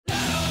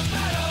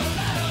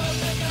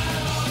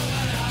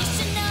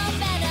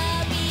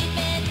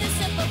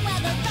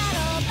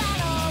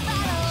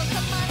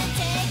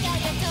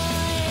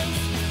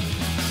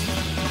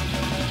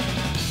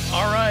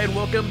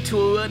welcome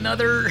to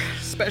another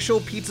special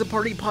Pizza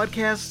Party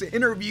podcast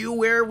interview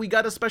where we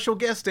got a special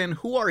guest. And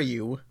who are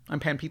you? I'm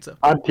Pan Pizza.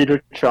 I'm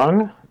Peter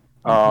Chung.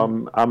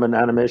 I'm an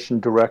animation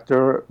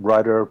director,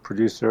 writer,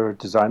 producer,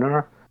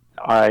 designer.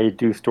 I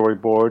do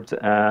storyboards,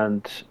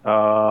 and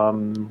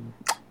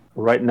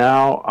right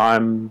now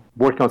I'm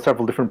working on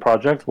several different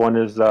projects. One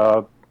is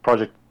a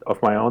project of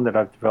my own that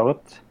I've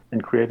developed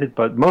and created,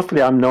 but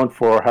mostly I'm known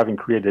for having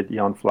created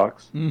Aeon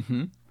Flux back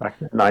in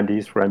the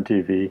 90s for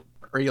MTV.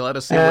 Are you allowed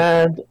to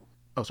say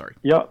Oh, sorry.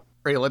 Yeah.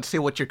 Are you allowed to say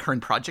what your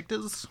current project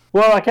is?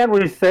 Well, I can't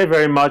really say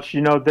very much.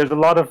 You know, there's a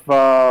lot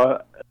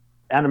of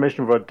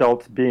animation for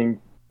adults being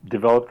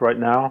developed right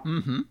now.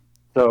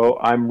 So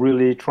I'm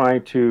really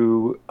trying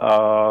to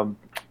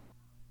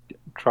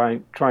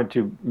trying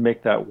to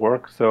make that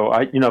work. So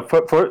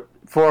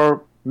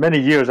for many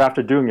years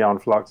after doing Aeon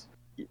Flux,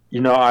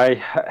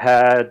 I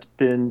had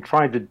been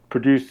trying to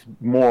produce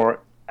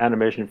more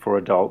animation for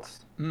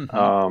adults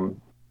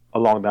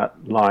along that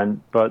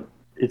line, but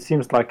it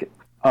seems like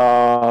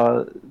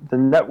the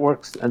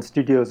networks and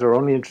studios are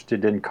only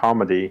interested in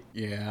comedy.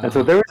 Yeah. And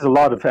so there is a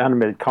lot of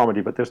animated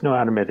comedy, but there's no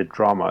animated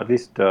drama, at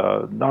least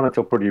not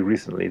until pretty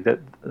recently. That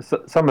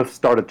some have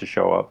started to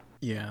show up.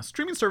 Yeah,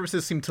 streaming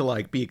services seem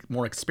to be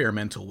more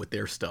experimental with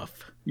their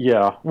stuff.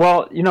 Yeah,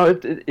 well,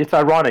 it's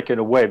ironic in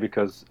a way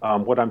because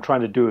what I'm trying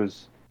to do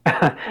is,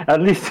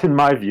 at least in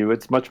my view,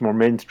 it's much more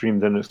mainstream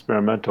than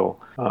experimental.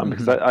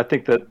 Because I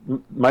think that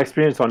my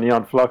experience on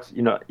Aeon Flux,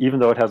 even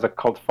though it has a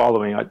cult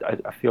following,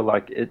 I feel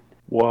like it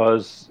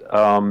was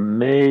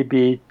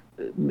maybe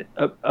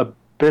a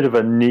bit of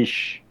a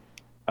niche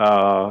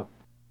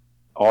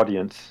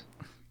audience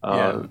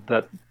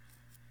that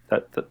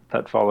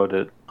followed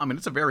it. I mean,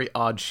 it's a very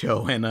odd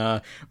show,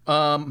 and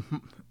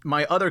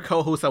my other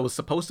co-host that was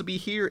supposed to be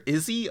here,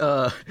 Izzy,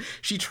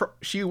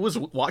 she was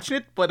watching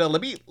it, but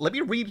let me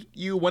read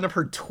you one of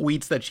her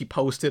tweets that she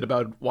posted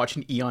about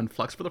watching Aeon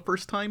Flux for the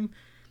first time.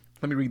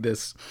 Let me read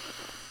this.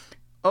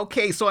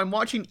 Okay, so I'm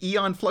watching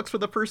Aeon Flux for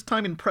the first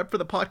time in prep for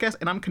the podcast,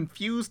 and I'm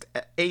confused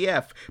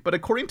AF. But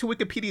according to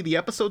Wikipedia, the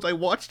episodes I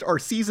watched are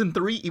Season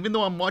 3, even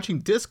though I'm watching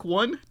Disc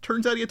 1.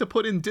 Turns out you have to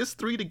put in Disc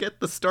 3 to get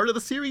the start of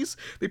the series.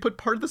 They put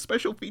part of the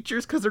special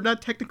features because they're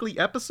not technically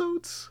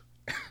episodes.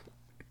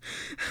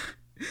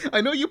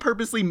 I know you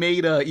purposely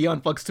made Aeon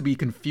Flux to be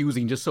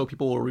confusing just so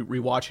people will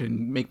rewatch it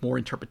and make more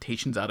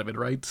interpretations out of it,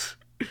 right?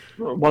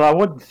 Well, I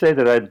wouldn't say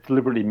that I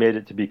deliberately made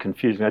it to be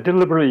confusing. I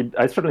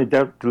certainly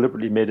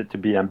deliberately made it to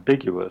be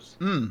ambiguous,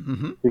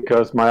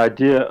 because my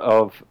idea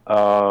of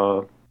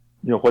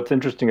what's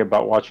interesting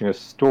about watching a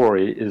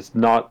story is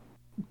not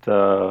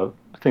the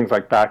things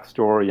like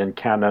backstory and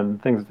canon,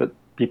 things that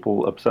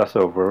people obsess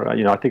over.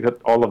 I think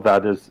that all of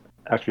that is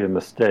actually a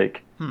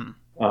mistake,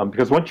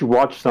 because once you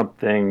watch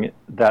something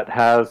that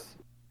has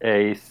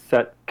a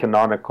set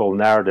canonical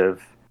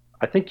narrative,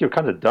 I think you're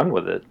kind of done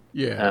with it.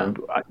 Yeah. And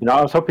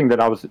I was hoping that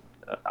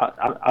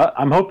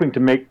I'm hoping to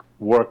make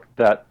work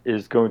that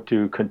is going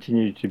to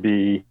continue to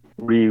be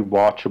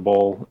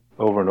rewatchable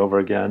over and over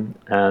again.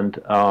 And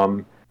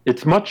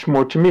it's much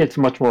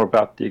more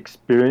about the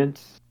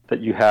experience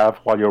that you have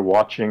while you're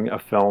watching a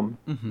film,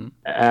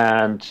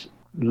 and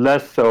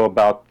less so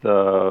about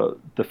the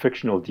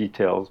fictional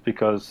details.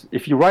 Because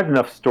if you write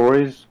enough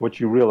stories, what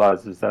you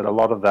realize is that a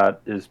lot of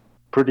that is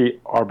pretty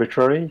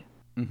arbitrary.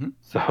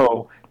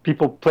 So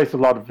people place a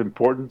lot of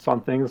importance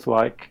on things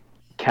like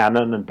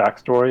canon and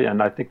backstory,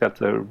 and I think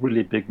that's a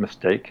really big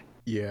mistake.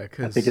 Yeah,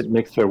 because I think it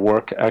makes their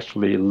work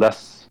actually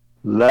less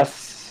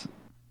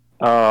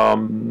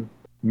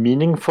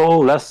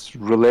meaningful, less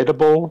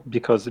relatable,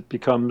 because it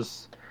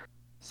becomes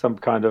some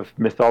kind of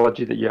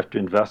mythology that you have to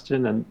invest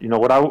in. And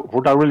what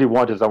I really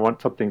want is I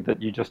want something that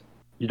you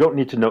don't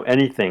need to know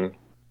anything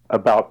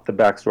about the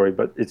backstory,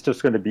 but it's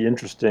just going to be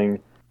interesting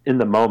in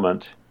the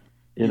moment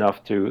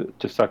enough to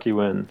suck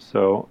you in.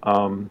 So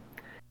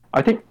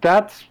I think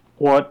that's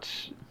what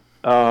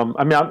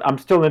I'm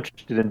still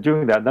interested in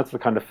doing that. That's the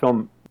kind of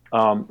film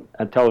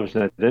and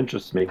television that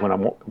interests me when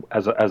I'm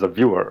as a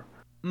viewer.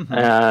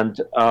 And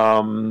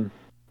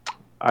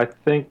I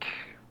think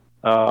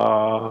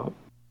that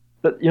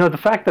the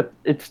fact that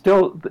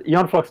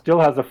Aeon Flux still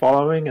has a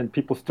following and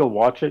people still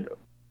watch it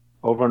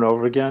over and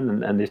over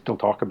again, and they still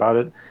talk about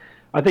it,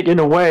 I think in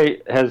a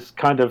way has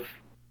kind of,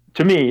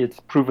 to me, it's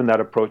proven that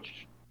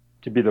approach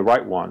to be the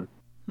right one.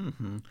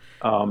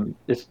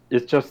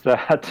 It's just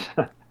that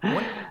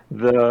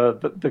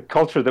the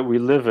culture that we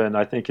live in,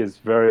 I think, is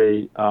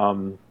very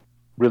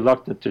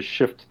reluctant to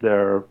shift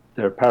their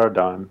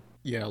paradigm.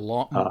 Yeah,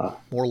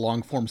 more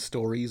long form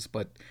stories.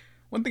 But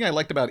one thing I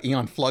liked about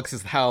Aeon Flux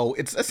is how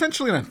it's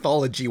essentially an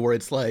anthology where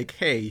it's like,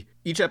 hey,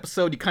 each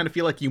episode you kind of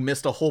feel like you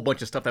missed a whole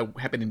bunch of stuff that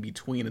happened in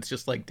between. It's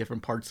just like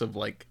different parts of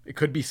it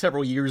could be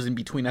several years in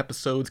between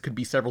episodes, could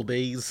be several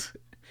days.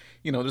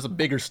 There's a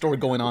bigger story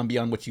going on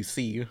beyond what you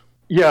see.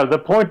 Yeah, the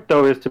point,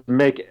 though, is to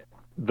make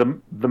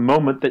the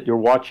moment that you're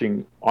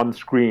watching on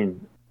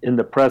screen in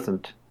the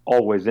present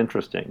always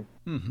interesting.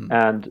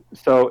 And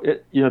so,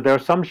 there are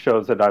some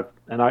shows that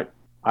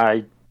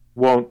I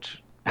won't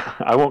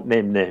I won't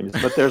name names,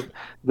 but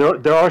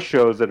there are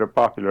shows that are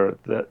popular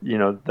that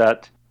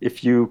that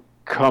if you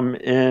come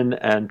in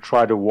and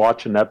try to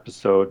watch an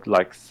episode,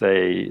 like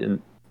say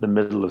in the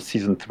middle of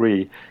season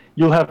 3,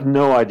 you'll have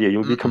no idea.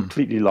 You'll be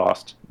completely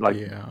lost. Like,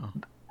 Yeah.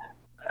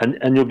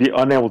 and you'll be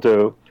unable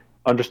to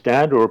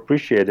understand or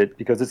appreciate it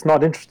because it's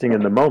not interesting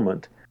in the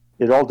moment.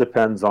 It all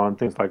depends on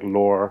things like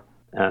lore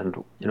and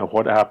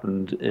what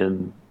happened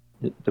in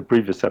the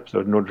previous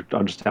episode in order to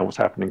understand what's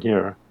happening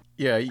here.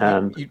 Yeah.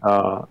 And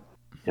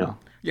Yeah,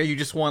 you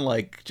just want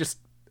like just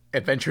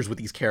adventures with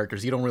these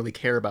characters. You don't really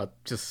care about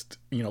just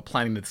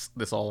planning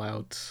this all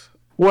out.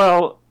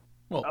 Well,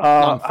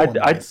 Well,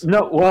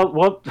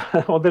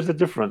 well, there's a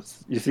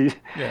difference. You see,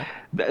 yeah.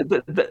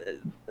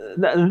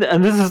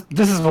 And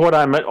this is what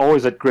I'm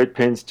always at great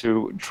pains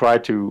to try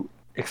to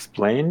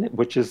explain,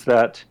 which is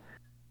that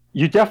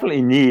you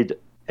definitely need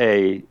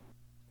a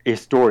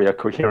story, a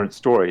coherent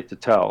story to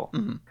tell.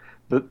 Mm-hmm.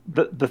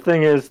 The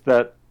thing is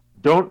that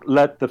don't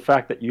let the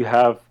fact that you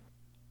have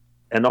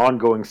an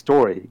ongoing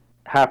story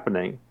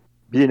happening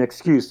be an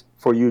excuse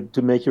for you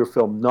to make your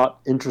film not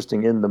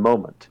interesting in the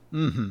moment.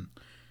 Mm-hmm.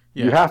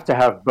 Yeah. You have to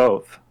have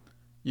both.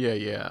 Yeah,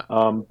 yeah.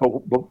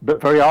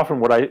 But very often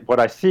what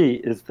I see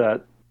is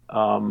that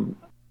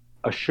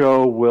a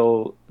show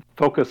will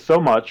focus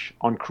so much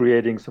on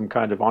creating some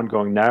kind of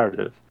ongoing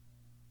narrative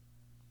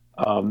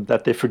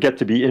that they forget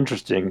to be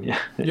interesting.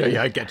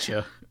 Yeah, I get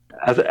you.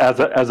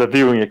 As a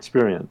viewing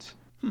experience.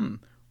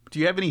 Do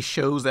you have any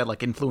shows that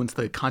like influence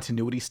the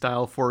continuity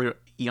style for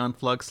Aeon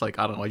Flux? Like,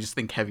 I don't know, I just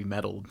think heavy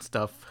metal and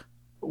stuff.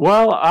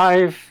 Well,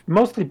 I've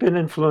mostly been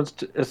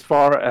influenced as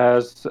far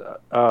as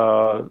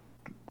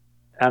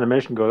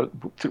animation goes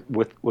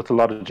with a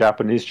lot of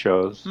Japanese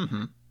shows.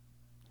 Mm-hmm.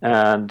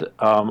 And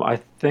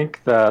I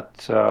think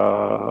that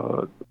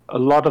a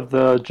lot of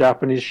the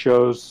Japanese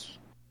shows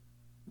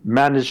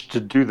managed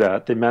to do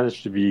that. They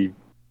managed to be.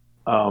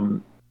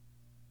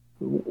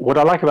 What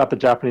I like about the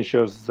Japanese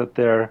shows is that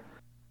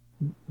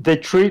they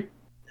treat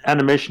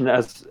animation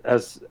as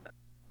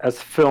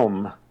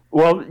film.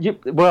 Well,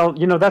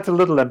 that's a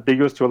little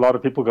ambiguous to a lot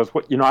of people because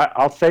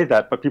I'll say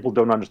that, but people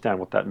don't understand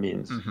what that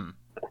means. Mm-hmm.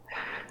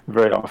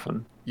 Very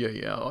often.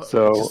 Yeah.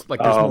 So just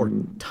like there's more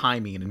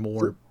timing and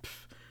more,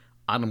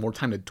 more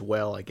time to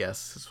dwell, I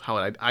guess, is how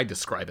I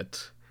describe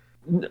it.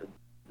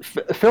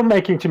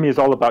 Filmmaking to me is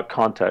all about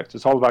context.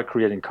 It's all about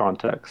creating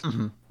context.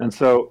 Mm-hmm. And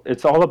so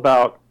it's all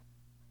about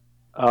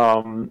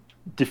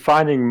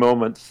defining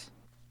moments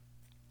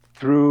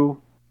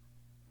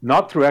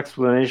not through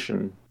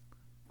explanation.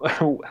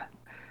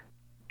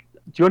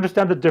 Do you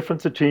understand the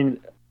difference between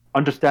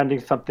understanding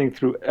something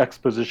through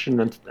exposition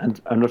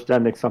and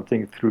understanding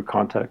something through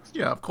context?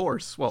 Yeah, of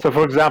course. Well, so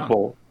for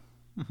example,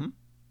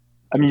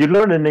 I mean, you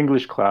learn in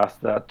English class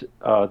that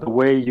the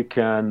way you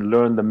can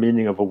learn the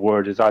meaning of a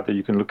word is either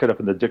you can look it up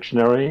in the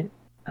dictionary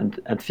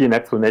and see an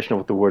explanation of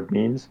what the word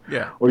means,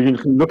 or you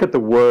can look at the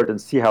word and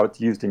see how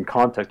it's used in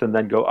context and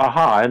then go,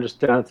 aha, I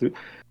understand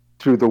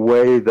through the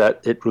way that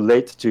it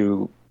relates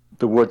to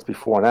the words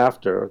before and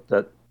after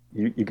that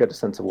you get a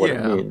sense of what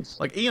it means.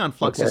 Like Aeon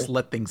Flux just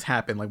let things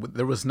happen. Like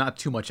there was not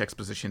too much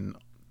exposition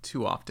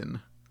too often.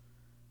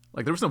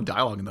 Like there was no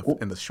dialogue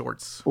in the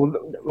shorts.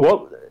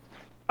 Well,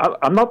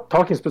 I'm not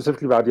talking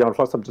specifically about Aeon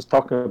Flux. I'm just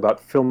talking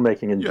about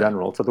filmmaking in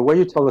general. So the way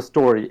you tell a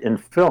story in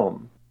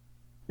film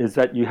is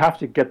that you have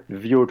to get the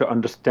viewer to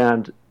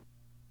understand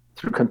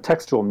through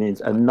contextual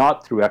means and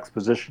not through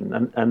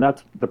exposition. And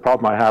that's the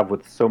problem I have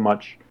with so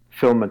much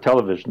film and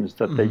television is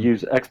that they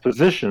use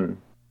exposition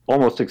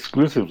almost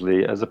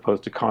exclusively as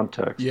opposed to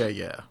context.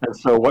 Yeah. And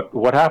so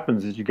what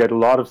happens is you get a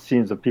lot of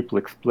scenes of people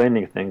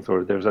explaining things,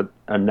 or there's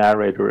a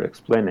narrator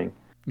explaining.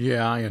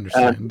 Yeah, I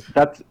understand.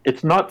 And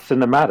it's not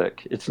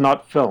cinematic. It's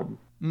not film.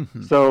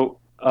 Mm-hmm. So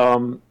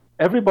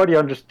everybody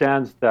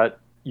understands that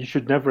you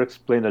should never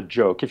explain a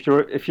joke. If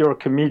you're a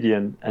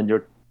comedian and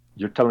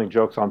you're telling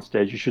jokes on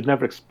stage, you should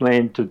never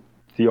explain to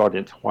the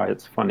audience why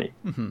it's funny.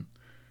 Mm-hmm.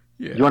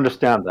 Yeah. You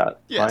understand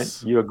that,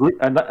 yes. right? You agree,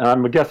 and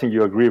I'm guessing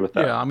you agree with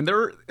that. Yeah, I mean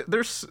there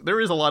is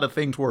a lot of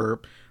things where,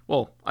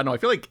 well, I don't know, I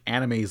feel like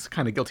anime is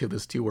kind of guilty of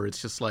this too, where it's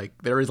just like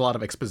there is a lot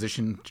of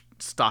exposition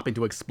stopping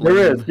to explain.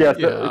 There is, yes.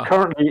 Yeah.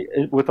 Currently,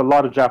 with a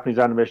lot of Japanese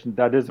animation,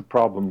 that is a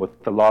problem with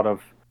a lot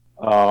of.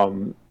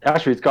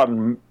 Actually, it's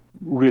gotten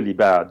really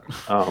bad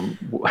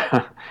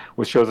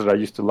with shows that I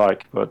used to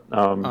like, but.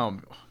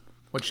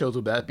 What shows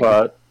would that be?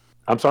 But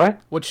I'm sorry.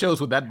 What shows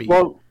would that be?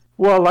 Well,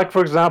 like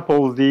for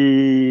example,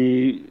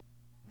 the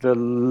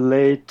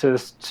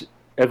latest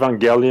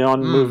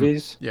Evangelion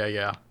movies.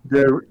 Yeah.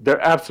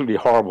 They're absolutely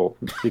horrible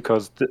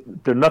because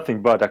they're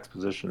nothing but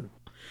exposition.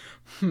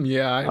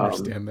 Yeah, I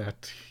understand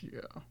that.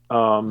 Yeah.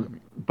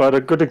 But a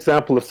good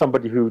example of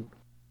somebody who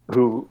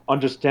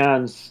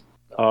understands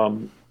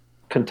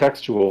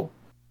contextual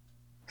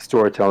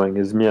storytelling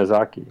is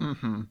Miyazaki.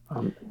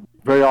 Mm-hmm.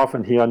 Very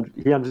often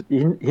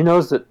he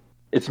knows that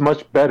it's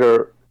much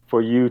better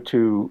for you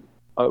to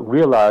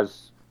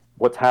realize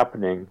what's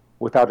happening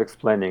without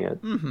explaining it.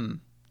 Mm-hmm.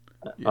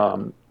 Yeah.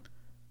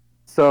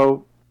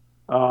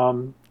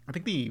 I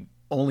think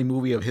only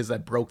movie of his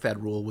that broke that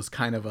rule was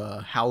kind of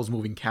a Howl's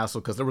Moving Castle,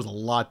 because there was a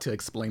lot to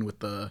explain with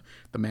the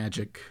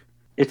magic.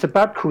 It's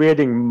about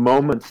creating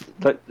moments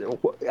that,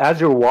 as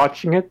you're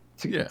watching it,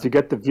 to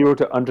get the viewer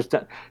to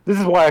understand. This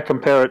is why I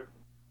compare it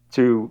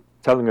to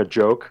telling a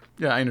joke.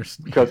 Yeah, I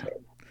understand. Because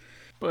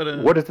but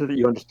what is it that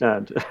you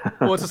understand?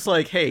 Well, it's just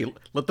like, hey,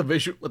 let the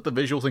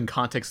visuals and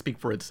context speak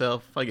for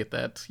itself. I get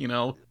that,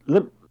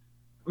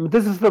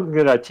 This is something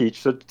that I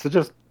teach, so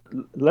just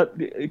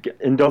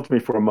indulge me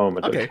for a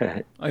moment.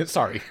 Okay.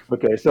 Sorry.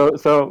 Okay,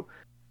 so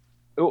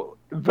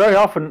very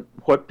often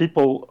what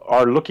people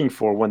are looking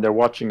for when they're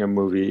watching a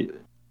movie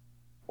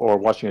or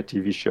watching a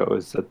TV show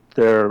is that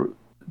they're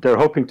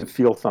hoping to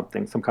feel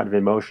something, some kind of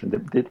emotion.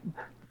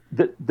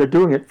 They're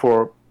doing it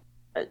for,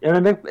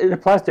 and it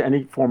applies to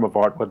any form of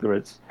art, whether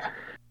it's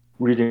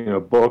reading a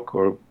book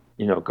or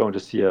going to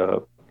see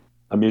a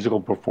musical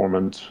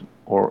performance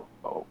or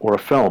a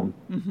film,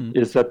 mm-hmm.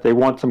 is that they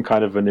want some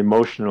kind of an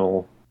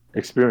emotional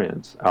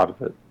experience out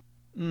of it.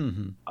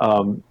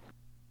 Mm-hmm.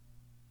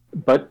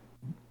 But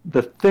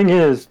the thing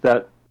is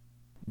that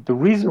the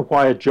reason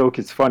why a joke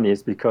is funny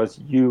is because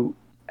you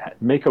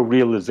make a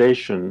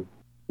realization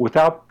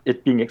without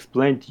it being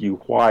explained to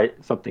you why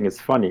something is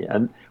funny.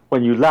 And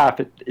when you laugh,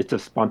 it's a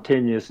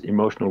spontaneous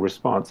emotional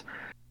response.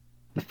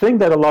 The thing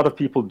that a lot of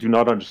people do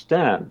not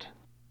understand,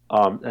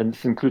 and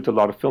this includes a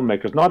lot of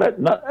filmmakers, not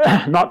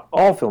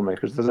all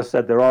filmmakers. As I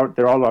said, there are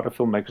a lot of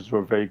filmmakers who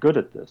are very good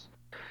at this.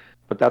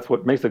 But that's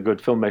what makes a good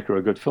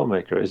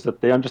filmmaker, is that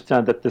they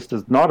understand that this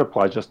does not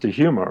apply just to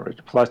humor. It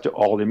applies to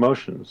all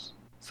emotions.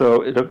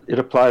 So it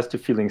applies to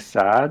feeling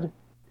sad.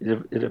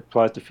 It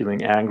applies to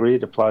feeling angry.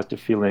 It applies to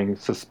feeling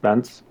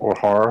suspense or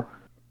horror.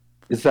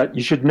 Is that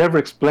you should never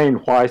explain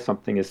why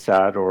something is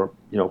sad or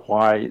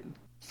why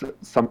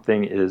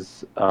something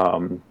is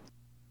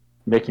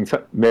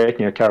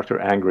making a character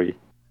angry,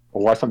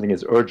 or why something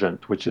is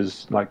urgent, which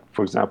is like,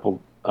 for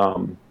example,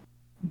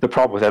 the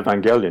problem with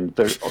Evangelion.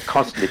 They're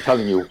constantly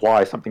telling you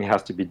why something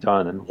has to be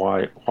done and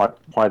why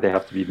they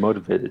have to be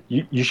motivated.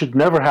 You should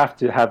never have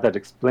to have that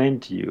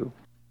explained to you.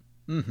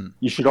 Mm-hmm.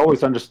 You should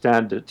always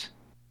understand it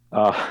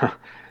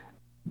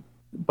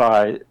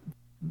by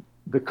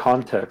the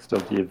context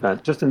of the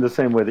event, just in the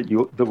same way that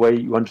the way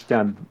you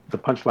understand the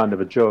punchline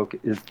of a joke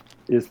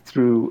is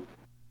through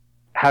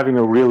having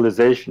a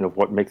realization of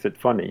what makes it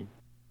funny.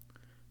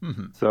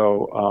 Mm-hmm.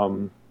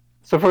 So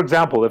for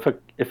example, if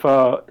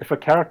a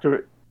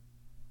character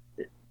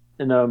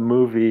in a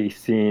movie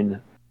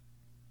scene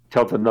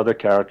tells another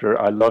character,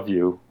 "I love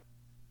you,"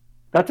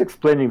 that's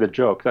explaining the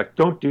joke. Like,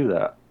 don't do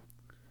that.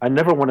 I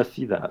never want to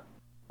see that.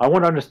 I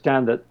want to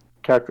understand that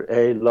character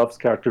A loves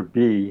character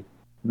B,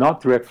 not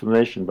through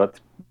explanation, but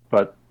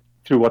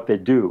through what they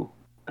do.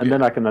 And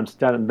then I can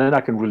understand, and then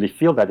I can really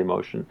feel that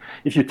emotion.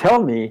 If you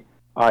tell me,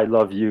 "I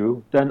love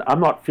you," then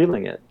I'm not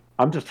feeling it.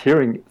 I'm just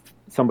hearing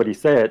somebody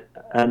say it,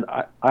 and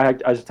I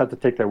just have to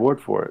take their word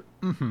for it.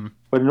 Mm-hmm.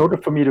 But in order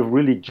for me to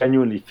really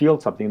genuinely feel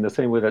something, in the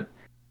same way that,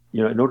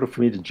 in order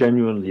for me to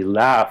genuinely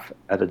laugh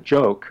at a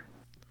joke,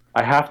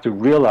 I have to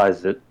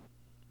realize it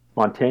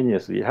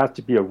spontaneously. It has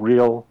to be a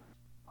real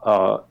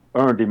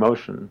earned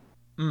emotion.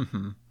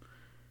 Mm-hmm.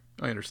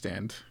 I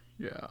understand.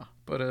 Yeah.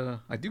 But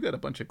I do got a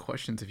bunch of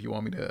questions if you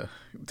want me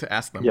to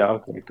ask them. Yeah,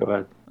 okay, go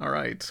ahead. All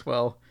right.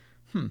 Well,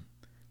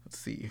 let's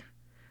see.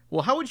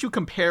 Well, how would you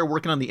compare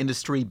working on the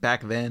industry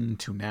back then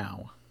to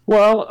now?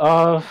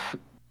 Well,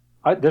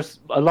 there's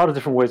a lot of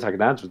different ways I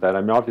can answer that.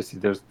 I mean, obviously,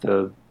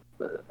 to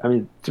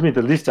me,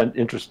 the least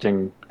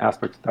interesting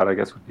aspect of that, I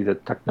guess, would be the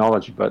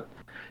technology. But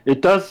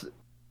it does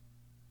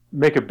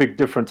make a big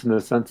difference in the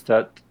sense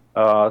that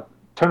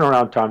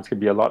turnaround times can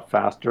be a lot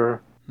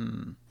faster.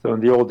 So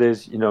in the old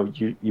days,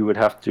 you would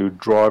have to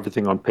draw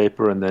everything on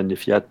paper, and then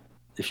if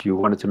you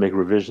wanted to make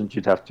revisions,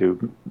 you'd have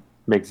to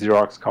make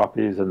Xerox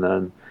copies and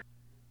then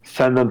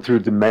send them through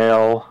the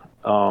mail,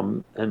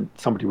 and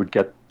somebody would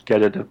get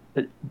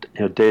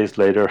it days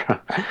later.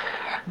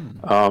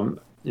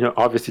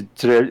 Obviously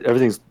today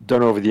everything's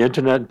done over the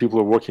internet and people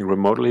are working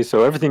remotely,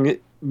 so everything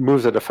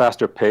moves at a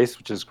faster pace,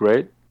 which is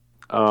great,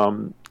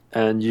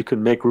 and you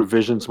can make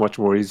revisions much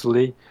more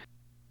easily.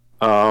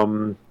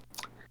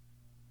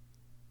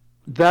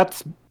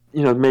 That's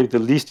maybe the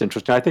least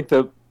interesting. I think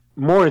the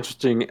more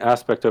interesting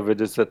aspect of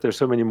it is that there's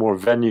so many more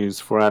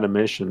venues for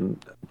animation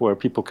where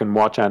people can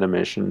watch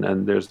animation,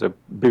 and there's a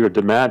bigger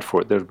demand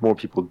for it. There's more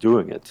people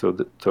doing it, so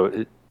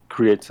it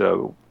creates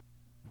a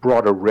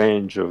broader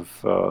range of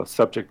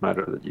subject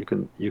matter that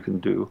you can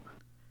do.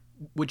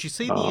 Would you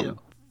say the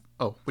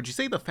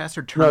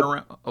faster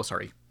turnaround? No, oh,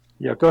 sorry.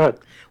 Yeah, go ahead.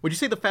 Would you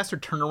say the faster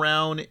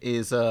turnaround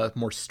is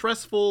more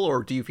stressful,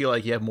 or do you feel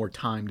like you have more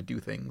time to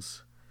do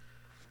things?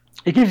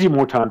 It gives you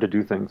more time to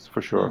do things,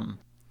 for sure.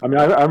 I mean,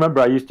 I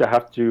remember I used to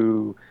have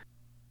to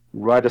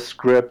write a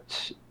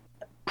script,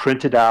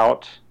 print it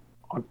out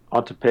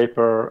onto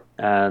paper,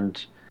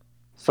 and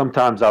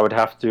sometimes I would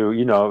have to,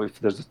 if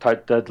there's a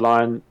tight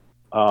deadline,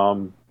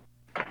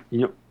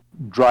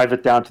 drive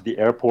it down to the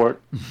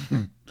airport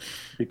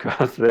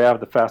because they have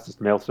the fastest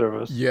mail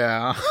service.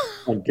 Yeah.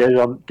 And get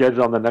it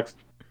on the next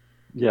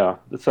Yeah.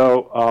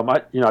 So I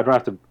don't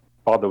have to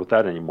bother with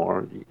that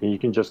anymore. You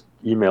can just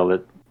email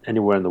it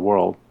anywhere in the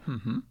world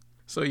Mm-hmm.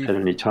 So you at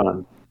any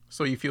time.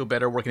 so you feel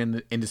better working in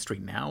the industry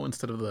now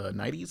instead of the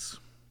 '90s?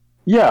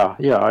 Yeah,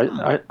 yeah,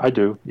 Hmm. I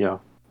do. Yeah.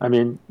 I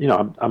mean,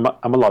 I'm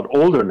a lot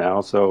older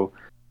now, so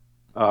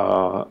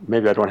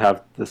maybe I don't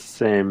have the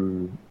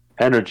same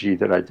energy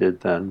that I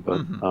did then, but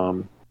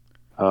Mm-hmm.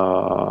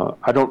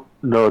 I don't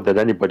know that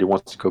anybody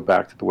wants to go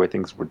back to the way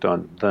things were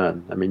done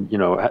then. I mean,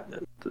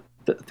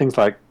 things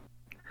like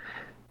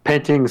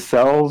painting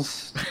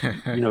cells,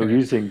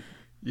 using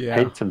Yeah.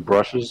 paints and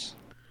brushes.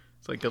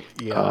 It's like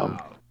yeah. Um,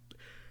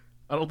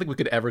 I don't think we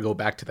could ever go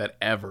back to that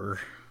ever.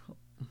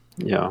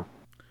 yeah.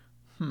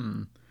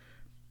 Hmm.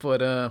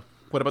 But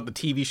what about the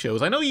TV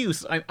shows? I know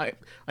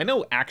I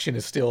know action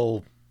is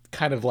still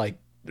kind of like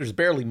there's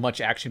barely much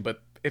action,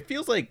 but it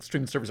feels like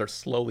streaming servers are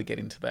slowly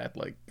getting to that.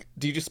 Like,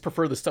 do you just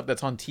prefer the stuff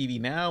that's on TV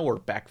now or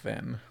back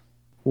then?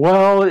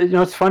 Well,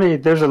 it's funny.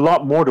 There's a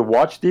lot more to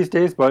watch these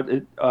days, but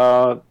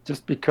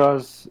just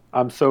because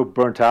I'm so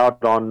burnt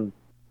out on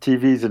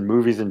TVs and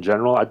movies in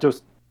general, I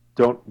just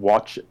don't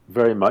watch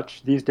very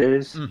much these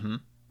days. Mm-hmm.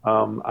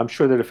 I'm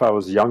sure that if I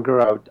was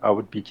younger, I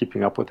would be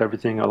keeping up with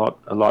everything a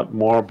lot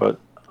more. But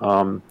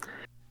um,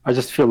 I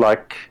just feel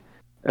like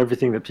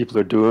everything that people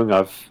are doing,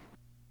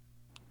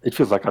 it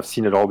feels like I've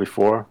seen it all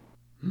before.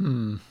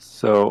 Hmm.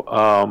 So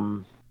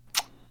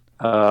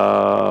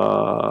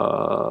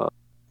uh,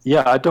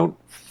 yeah, I don't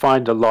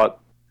find a lot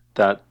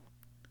that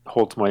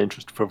holds my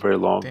interest for very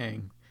long.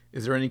 Dang.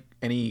 Is there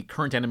any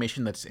current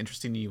animation that's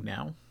interesting to you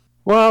now?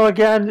 Well,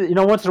 again,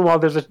 once in a while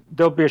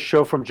there'll be a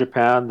show from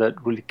Japan that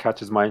really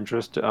catches my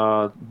interest.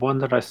 One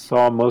that I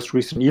saw most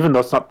recent, even though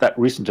it's not that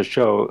recent a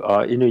show,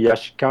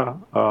 Inuyashika,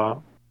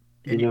 Inu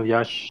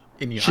Inuyasha?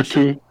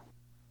 Inuyashiki,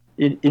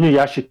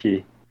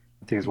 Inuyashiki,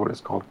 I think is what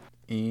it's called.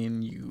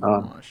 Um,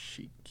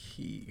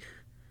 Inuyashiki.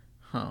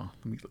 Huh.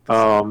 Let me look this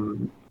up.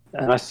 um,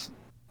 and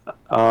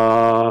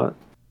uh,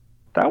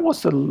 that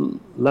was the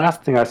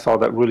last thing I saw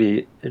that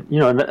really,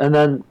 and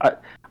then I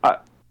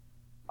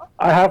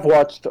I have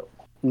watched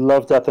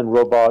Love, Death, and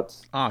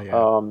Robots, Oh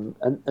yeah.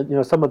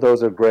 and some of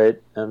those are great,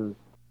 and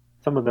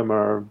some of them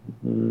are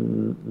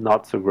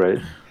not so great.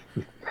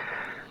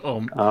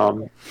 Oh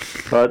Um,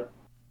 but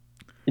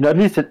at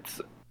least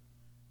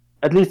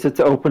it's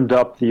opened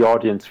up the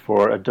audience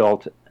for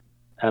adult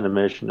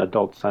animation,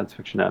 adult science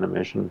fiction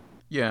animation.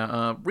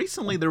 yeah.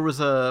 Recently there was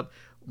a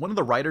one of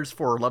the writers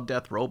for Love,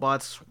 Death,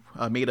 Robots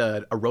made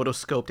a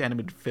rotoscoped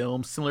animated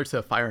film similar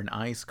to Fire and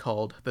Ice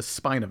called The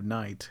Spine of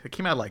Night. It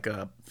came out like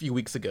a few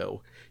weeks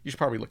ago. You should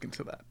probably look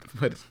into that.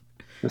 But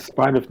The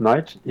Spine of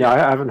Night? Yeah,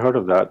 yeah, I haven't heard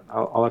of that.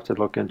 I'll have to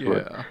look into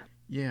it. yeah,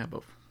 yeah.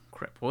 But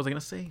crap, what was I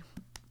gonna say?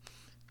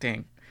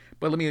 Dang.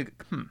 But let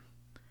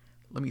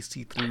me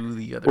see through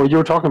the Well, other. you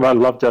were talking about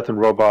Love, Death, and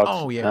Robots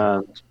Oh yeah.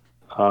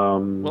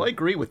 and Well, I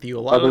agree with you.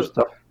 other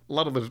stuff. A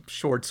lot of the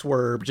shorts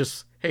were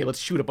just, hey, let's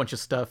shoot a bunch of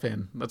stuff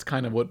in. That's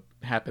kind of what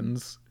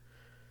happens.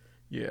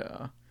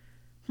 Yeah.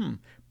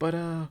 But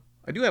I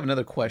do have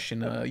another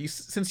question.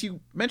 Since you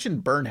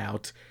mentioned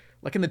Burnout,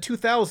 like in the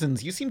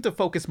 2000s, you seem to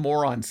focus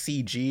more on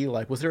CG.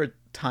 Like, was there a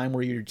time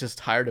where you're just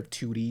tired of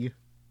 2D?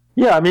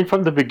 Yeah, I mean,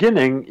 from the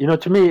beginning,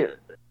 to me,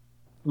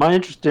 my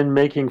interest in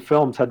making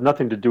films had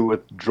nothing to do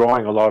with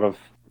drawing a lot of,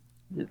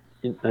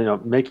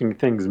 making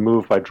things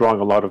move by drawing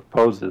a lot of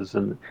poses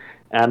and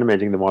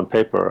animating them on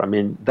paper. I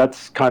mean,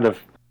 that's kind of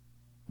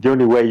the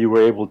only way you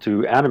were able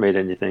to animate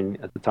anything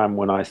at the time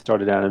when I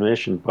started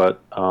animation. But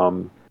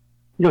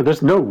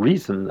there's no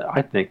reason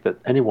I think that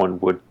anyone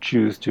would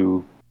choose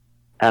to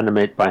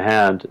animate by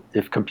hand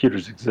if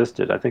computers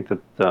existed. I think that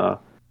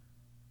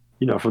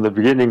from the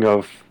beginning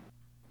of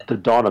the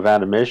dawn of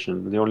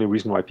animation, the only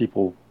reason why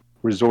people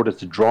resorted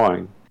to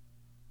drawing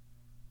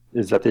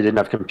is that they didn't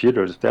have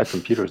computers. If they had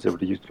computers, they would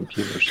have used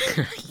computers.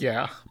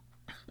 Yeah.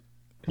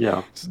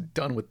 Yeah. Just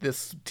done with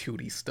this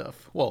 2D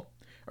stuff. Well,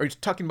 are you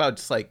talking about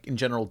just like in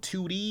general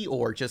 2D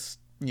or just,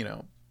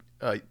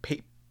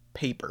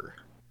 paper?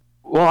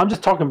 Well, I'm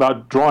just talking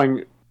about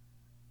drawing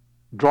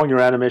your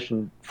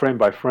animation frame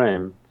by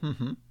frame.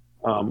 Mm-hmm.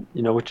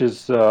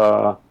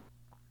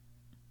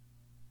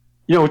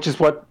 Which is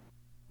what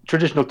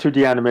traditional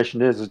 2D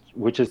animation is,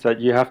 which is that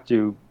you have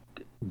to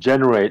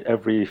generate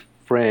every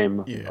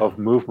frame Yeah. of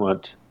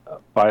movement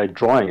by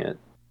drawing it,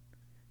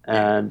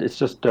 Yeah. and it's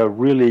just a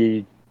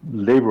really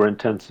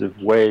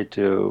labor-intensive way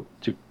to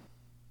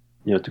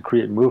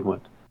create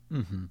movement.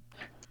 Mm-hmm.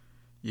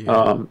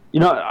 Yeah.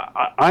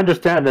 I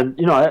understand,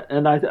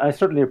 and I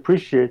certainly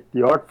appreciate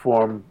the art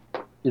form,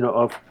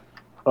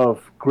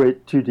 of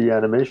great 2D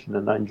animation,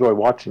 and I enjoy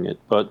watching it.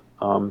 But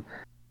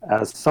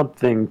as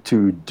something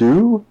to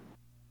do,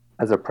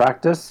 as a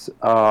practice,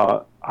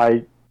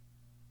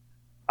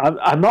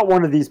 I'm not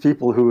one of these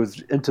people who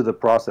is into the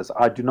process.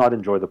 I do not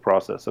enjoy the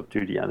process of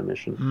 2D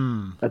animation.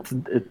 Hmm.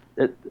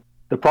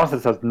 The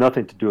process has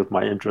nothing to do with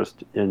my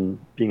interest in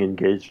being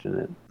engaged in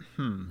it.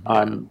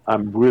 Yeah.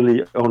 I'm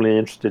really only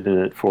interested in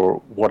it for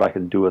what I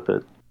can do with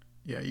it.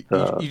 Yeah. You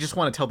Uh, just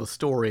want to tell the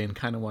story and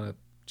kind of want to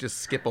just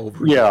skip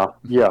over. Yeah.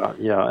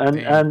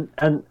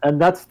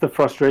 And that's the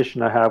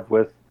frustration I have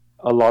with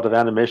a lot of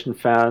animation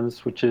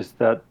fans, which is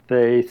that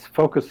they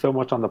focus so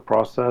much on the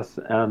process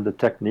and the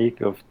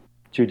technique of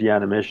 2D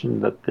animation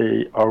that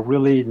they are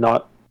really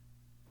not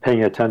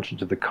paying attention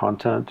to the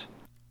content.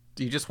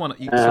 Do you just want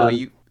to? So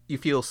And you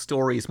feel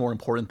story is more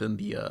important than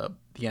the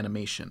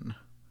animation,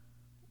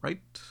 right?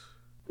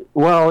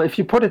 well, if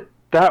you put it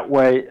that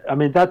way, I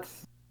mean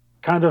that's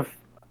kind of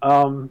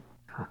um,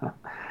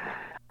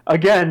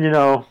 again,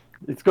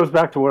 it goes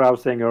back to what I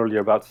was saying earlier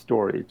about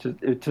story,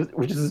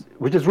 which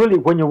is really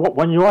when you're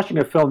watching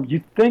a film,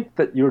 you think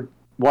that you're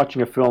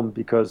watching a film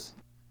because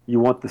you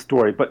want the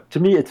story, but to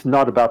me, it's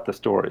not about the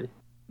story.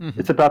 Mm-hmm.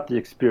 It's about the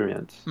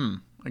experience.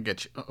 I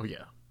get you. Oh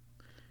yeah,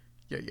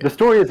 yeah. The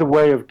story is a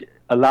way of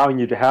allowing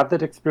you to have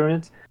that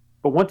experience,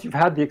 but once you've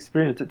had the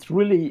experience, it's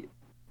really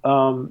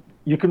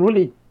you can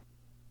really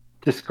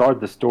discard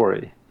the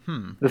story.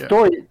 The Yeah.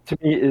 story to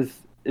me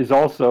is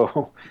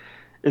also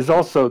is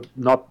also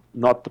not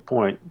the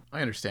point.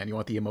 I understand. You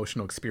want the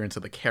emotional experience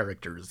of the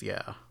characters.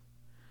 Yeah.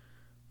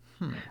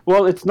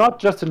 Well, it's not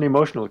just an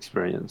emotional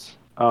experience.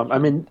 I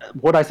mean,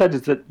 what I said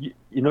is that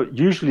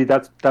usually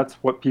that's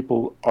what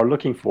people are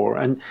looking for,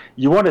 and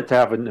you want it to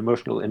have an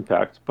emotional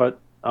impact. But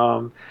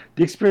the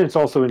experience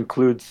also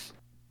includes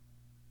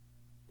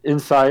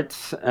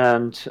insights,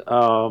 and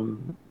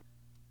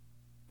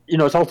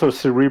it's also a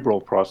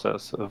cerebral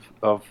process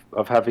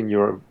of having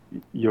your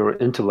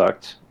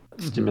intellect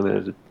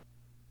stimulated.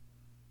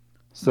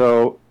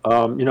 So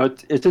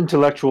it's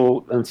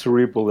intellectual and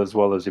cerebral as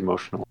well as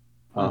emotional.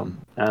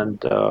 And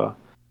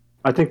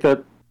I think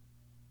that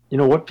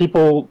what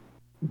people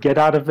get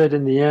out of it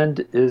in the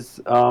end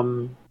is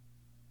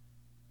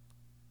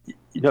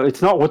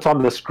it's not what's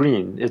on the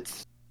screen.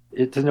 It's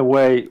in a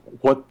way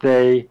what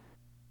they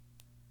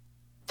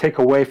take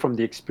away from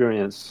the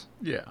experience.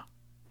 Yeah.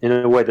 In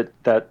a way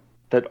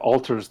that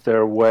alters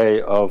their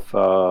way of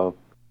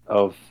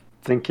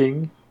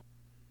thinking.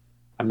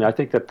 I mean, I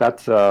think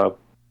that's a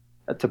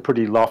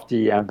pretty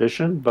lofty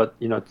ambition, but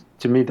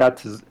to me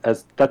that's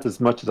as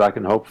much as I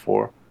can hope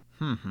for.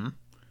 Mm-hmm.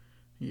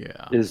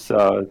 Yeah. Is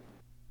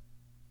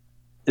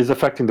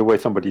affecting the way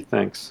somebody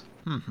thinks.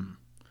 Mm-hmm.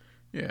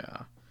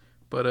 Yeah.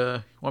 But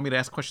you want me to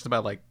ask questions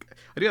about I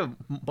do have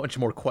a bunch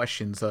more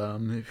questions.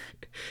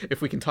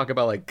 If we can talk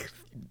about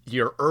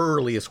your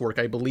earliest work,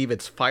 I believe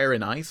it's Fire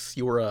and Ice.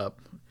 You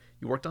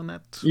worked on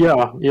that?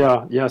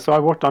 Yeah. So I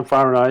worked on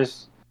Fire and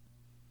Ice.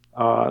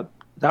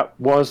 That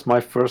was my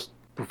first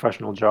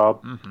professional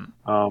job.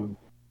 Mm-hmm.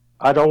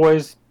 I'd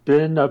always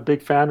been a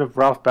big fan of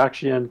Ralph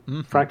Bakshi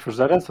and Frank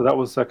Frazetta, so that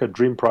was like a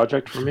dream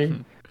project for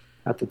me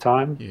at the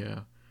time.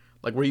 Yeah.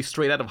 Were you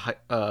straight out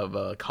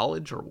of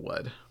college or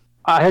what?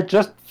 I had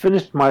just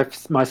finished my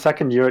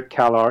second year at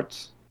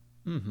CalArts.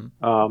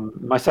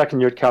 Mm-hmm. My second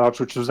year at CalArts,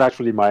 which was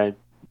actually my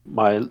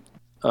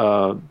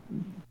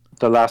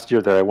the last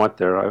year that I went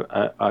there.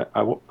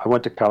 I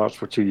went to CalArts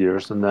for 2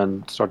 years and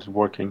then started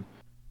working.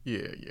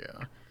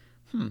 Yeah.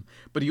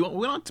 But you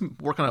went on to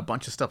work on a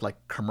bunch of stuff like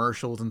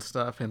commercials and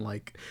stuff, and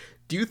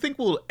do you think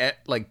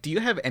do you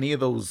have any of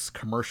those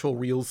commercial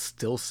reels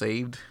still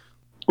saved?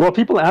 Well,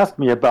 people ask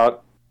me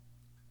about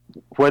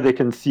where they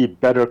can see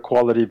better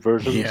quality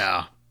versions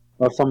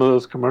of some of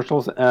those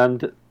commercials,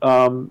 and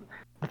the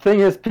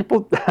thing is,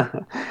 people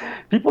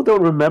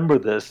don't remember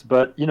this,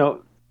 but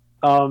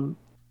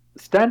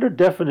standard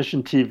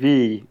definition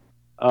TV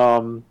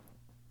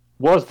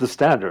was the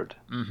standard.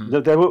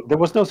 Mm-hmm. There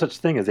was no such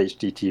thing as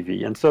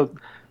HDTV, and so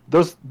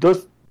those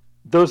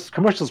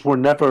commercials were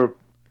never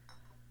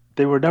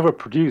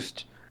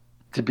produced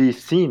to be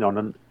seen on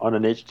an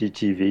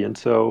HDTV, and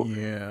so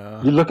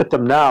you look at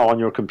them now on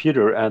your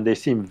computer, and they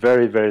seem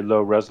very, very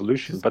low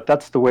resolution. But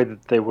that's the way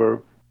that they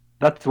were.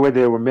 That's the way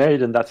they were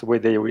made, and that's the way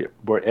they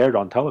were aired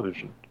on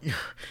television.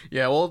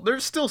 Yeah, well,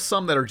 there's still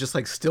some that are just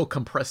still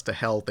compressed to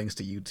hell thanks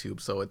to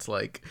YouTube. So it's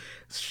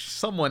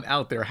someone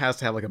out there has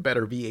to have a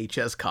better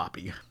VHS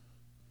copy.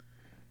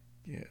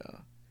 Yeah.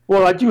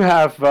 Well, I do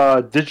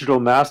have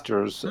digital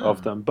masters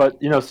of them, but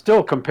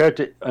still compared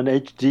to an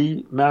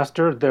HD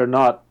master, they're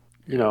not.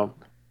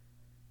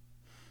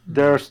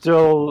 They're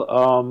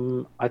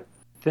still. I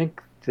think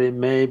they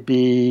may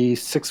be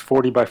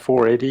 640 by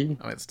 480.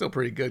 Oh, it's still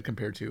pretty good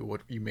compared to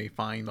what you may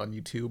find on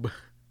YouTube.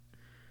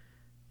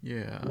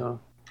 Yeah.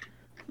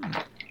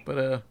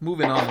 But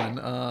moving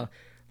on.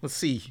 Let's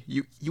see.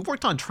 You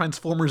worked on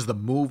Transformers the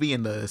movie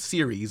and the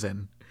series,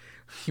 and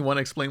you want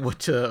to explain what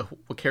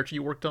character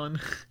you worked on?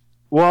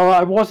 Well,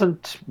 I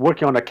wasn't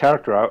working on a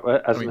character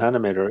as an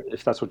animator,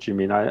 if that's what you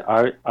mean.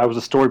 I was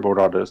a storyboard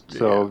artist,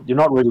 so you're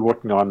not really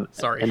working on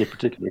any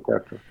particular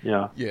character.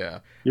 Yeah.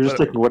 Yeah. You're just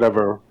taking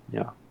whatever.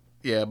 Yeah.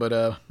 Yeah,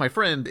 but my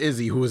friend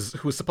Izzy, who was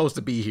supposed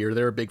to be here,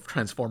 they're a big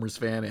Transformers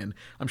fan, and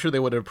I'm sure they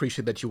would have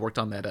appreciated that you worked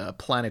on that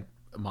planet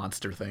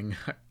monster thing.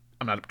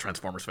 I'm not a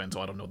Transformers fan,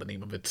 so I don't know the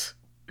name of it.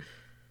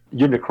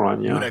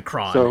 Unicron, yeah.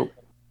 Unicron. So,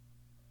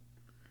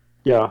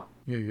 yeah.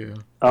 Yeah.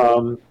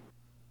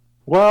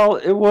 Well,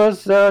 it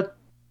was.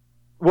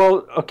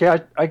 Well, okay.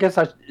 I guess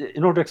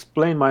in order to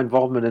explain my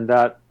involvement in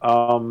that,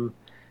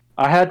 I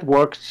I had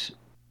worked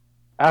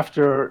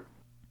after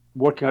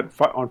working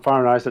on Fire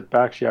and Ice at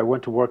Bakshi. I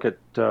went to work at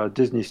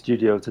Disney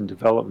Studios in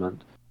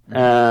development,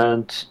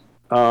 and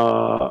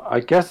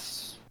I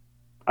guess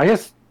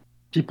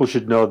people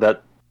should know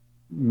that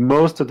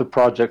most of the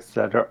projects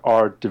that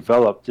are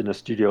developed in a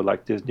studio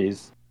like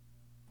Disney's,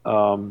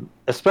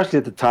 especially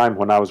at the time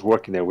when I was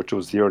working there, which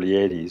was the early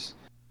 '80s,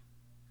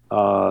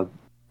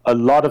 a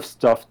lot of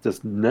stuff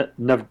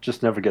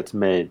never gets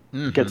made.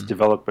 It gets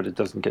developed, but it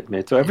doesn't get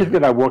made. So everything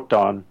that I worked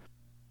on,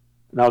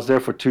 and I was there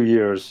for 2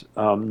 years,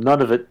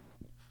 none of it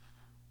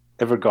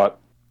ever got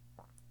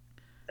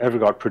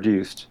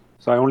produced.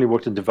 So I only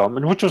worked in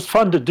development, which was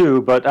fun to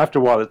do, but after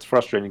a while it's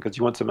frustrating because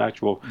you want some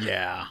actual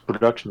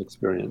production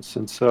experience.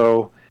 And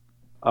so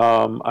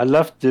I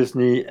left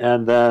Disney,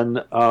 and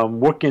then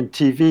working in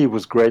TV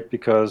was great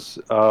because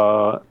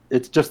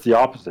it's just the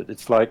opposite.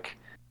 It's like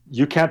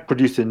you can't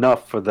produce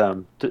enough for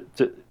them to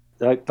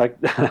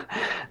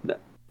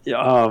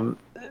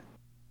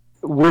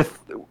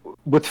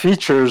with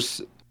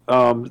features.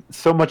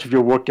 So much of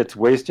your work gets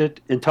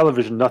wasted. In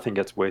television, nothing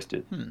gets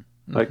wasted.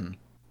 Like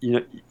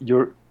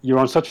you're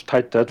on such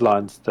tight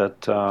deadlines that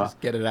just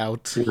get it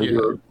out. So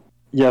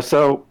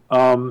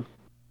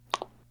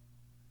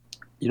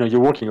you're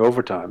working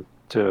overtime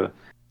to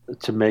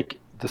make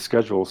the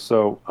schedule.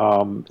 So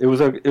it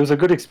was a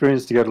good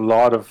experience to get a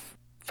lot of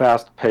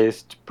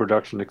fast-paced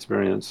production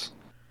experience.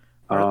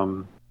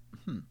 And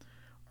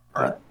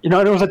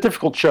it was a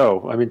difficult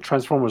show. I mean,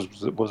 Transformers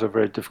was a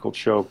very difficult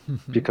show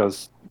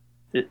because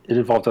it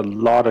involved a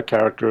lot of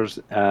characters,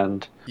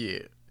 and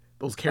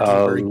those characters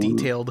are very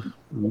detailed.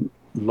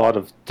 A lot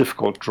of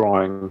difficult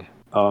drawing.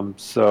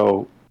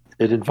 So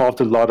it involved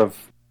a lot of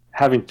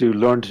having to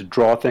learn to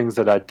draw things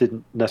that I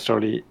didn't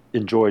necessarily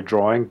enjoy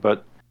drawing.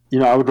 But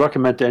I would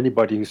recommend to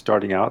anybody who's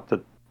starting out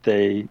that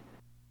they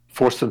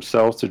force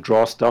themselves to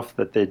draw stuff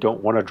that they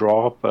don't want to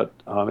draw, but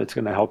it's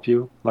going to help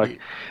you. Like,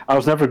 I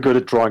was never good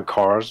at drawing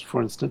cars,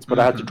 for instance, but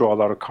I had to draw a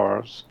lot of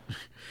cars.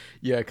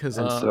 Yeah, because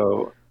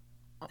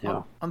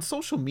on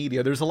social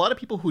media, there's a lot of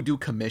people who do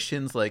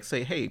commissions, like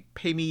say, hey,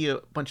 pay me a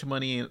bunch of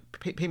money,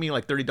 pay me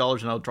like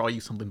 $30 and I'll draw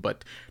you something,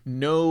 but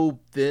no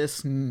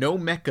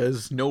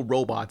mechas, no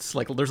robots.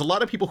 Like, there's a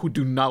lot of people who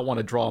do not want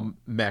to draw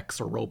mechs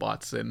or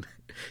robots, and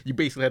you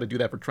basically had to do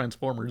that for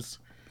Transformers.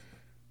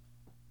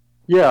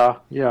 Yeah.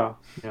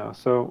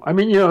 So, I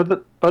mean,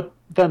 but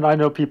then I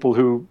know people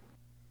who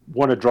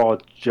want to draw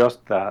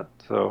just that,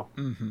 so...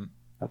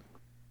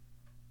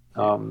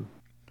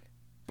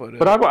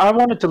 But I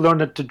wanted to learn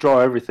to draw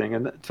everything,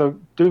 and so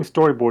doing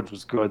storyboards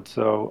was good.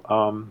 So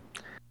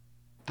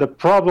the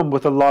problem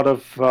with a lot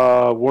of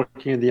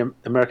working in the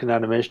American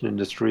animation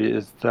industry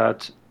is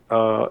that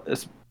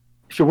if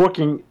you're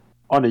working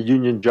on a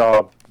union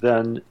job,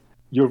 then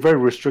you're very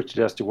restricted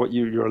as to what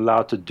you're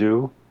allowed to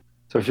do.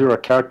 So if you're a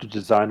character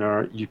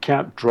designer, you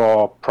can't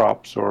draw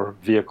props or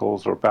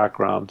vehicles or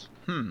backgrounds.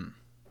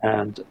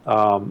 And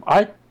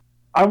I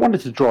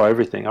wanted to draw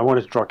everything. I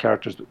wanted to draw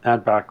characters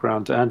and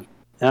backgrounds and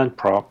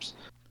props,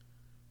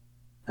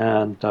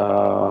 and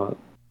so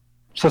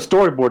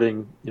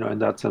storyboarding, in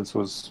that sense,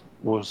 was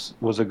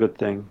a good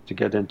thing to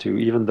get into.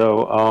 Even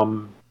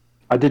though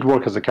I did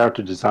work as a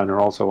character designer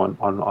also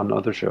on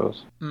other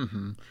shows.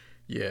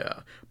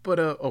 Yeah, but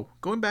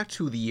going back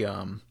to the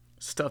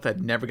stuff that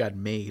never got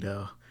made,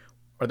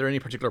 are there any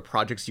particular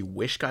projects you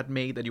wish got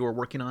made that you were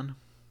working on?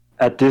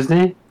 At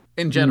Disney?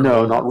 In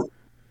general? No, not.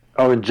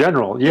 Oh, in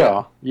general,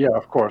 yeah,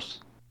 of course.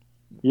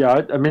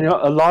 Yeah, I mean,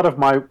 a lot of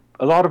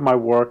my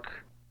work,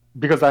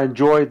 because I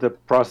enjoy the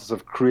process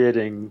of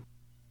creating.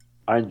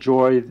 I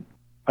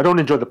don't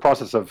enjoy the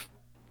process of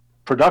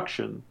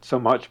production so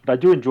much, but I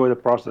do enjoy the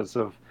process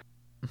of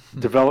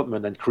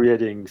development and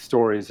creating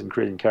stories and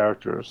creating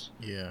characters.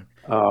 Yeah.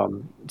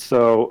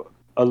 So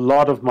a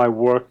lot of my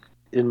work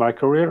in my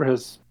career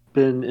has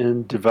been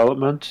in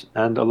development,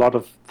 and a lot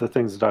of the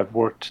things that I've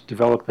worked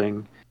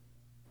developing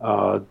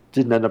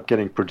didn't end up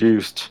getting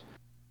produced.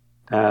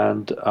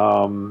 And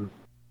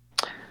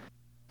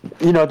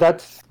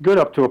that's good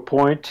up to a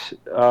point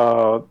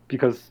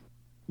because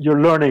you're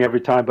learning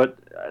every time. But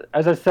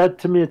as I said,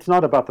 to me, it's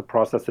not about the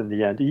process in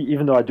the end,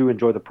 even though I do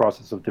enjoy the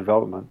process of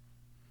development.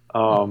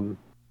 And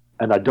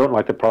I don't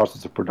like the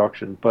process of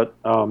production. But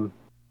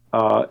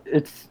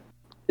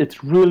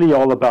it's really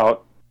all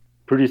about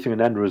producing an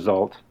end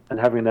result and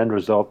having an end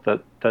result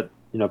that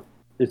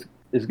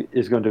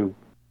is going to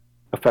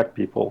affect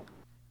people.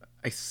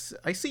 I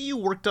see you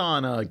worked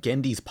on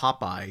Gendy's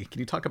Popeye. Can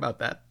you talk about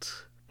that?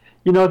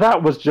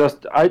 That was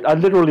just, I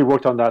literally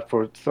worked on that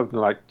for something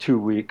like 2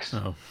 weeks.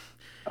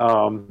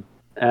 And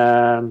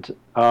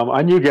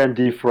I knew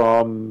Gendy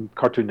from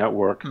Cartoon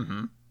Network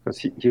because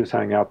he was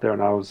hanging out there,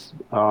 and I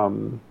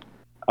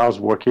was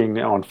working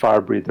on Fire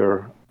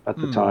Breather at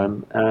the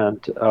time. And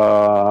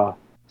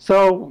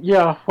so,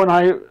 yeah, when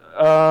I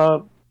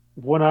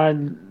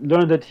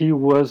learned that he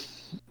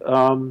was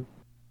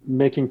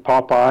making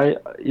Popeye,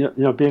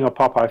 being a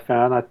Popeye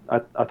fan, I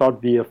thought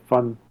it'd be a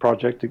fun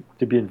project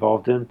to be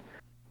involved in.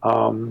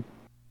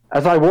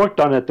 As I worked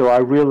on it, though, I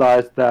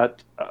realized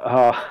that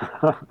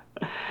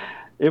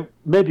it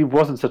maybe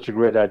wasn't such a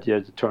great idea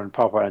to turn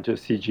Popeye into a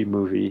CG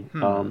movie.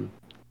 I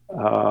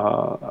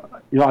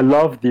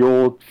love the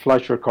old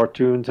Fleischer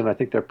cartoons, and I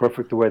think they're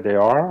perfect the way they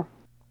are.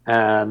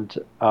 And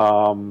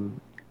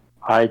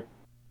I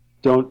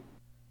don't,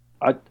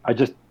 I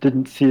just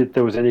didn't see that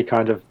there was any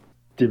kind of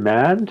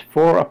demand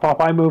for a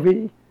Popeye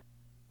movie.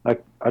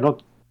 Like, I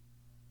don't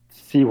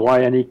see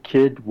why any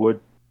kid would.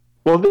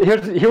 Well,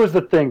 here was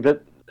the thing,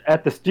 that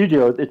at the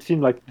studio, it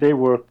seemed like they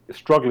were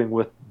struggling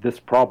with this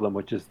problem,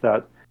 which is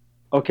that,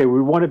 okay,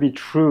 we want to be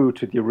true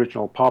to the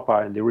original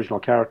Popeye and the original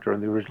character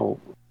and the original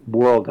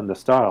world and the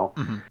style.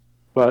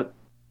 But,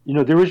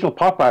 the original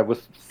Popeye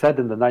was set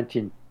in the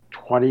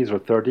 1920s or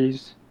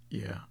 30s.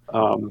 Yeah.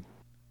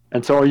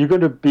 And so are you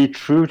going to be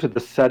true to the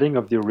setting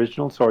of the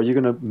original? So are you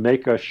going to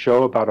make a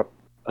show about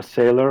a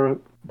sailor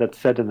that's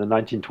set in the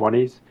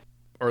 1920s?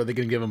 Or are they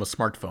going to give him a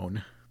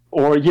smartphone?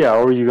 Or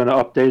are you going to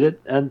update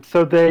it? And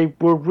so they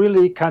were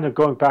really kind of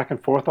going back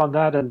and forth on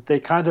that, and they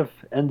kind of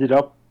ended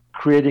up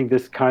creating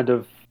this kind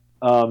of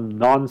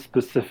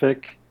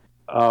non-specific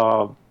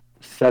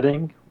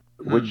setting,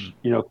 which,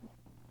 where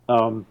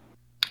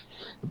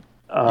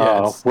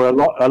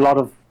a lot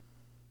of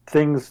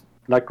things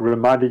like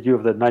reminded you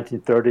of the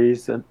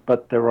 1930s,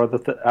 but there were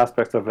other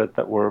aspects of it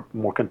that were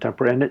more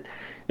contemporary, and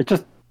it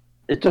just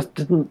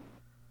didn't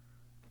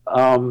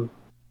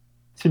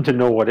seem to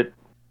know what it.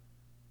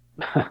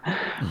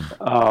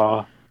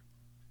 I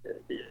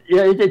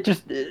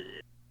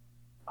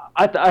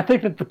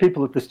think that the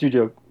people at the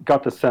studio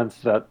got the sense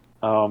that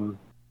that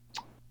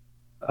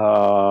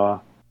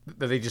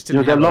they just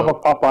didn't. Their love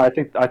of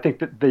Popeye. I think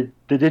that they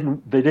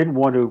didn't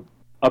want to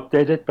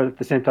update it, but at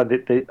the same time,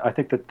 I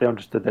think that they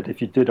understood that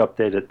if you did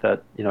update it,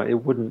 that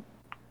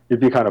it'd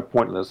be kind of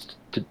pointless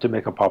to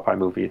make a Popeye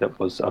movie that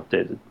was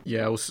updated.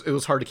 Yeah, it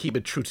was hard to keep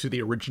it true to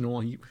the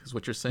original, is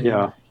what you're saying.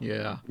 Yeah,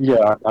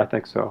 I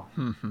think so.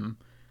 Mm-hmm.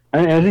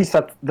 And at least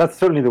that's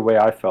certainly the way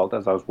I felt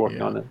as I was working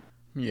on it.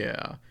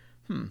 Yeah.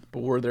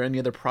 But were there any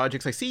other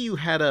projects? I see you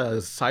had a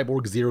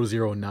Cyborg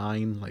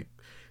 009. Like,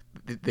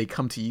 did they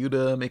come to you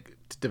to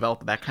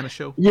develop that kind of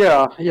show?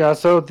 Yeah.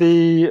 So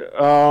the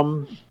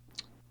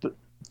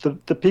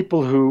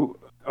people who,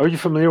 are you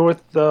familiar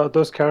with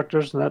those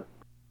characters and that?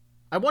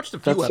 I watched a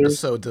few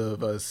episodes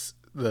of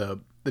the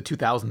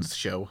 2000s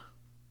show.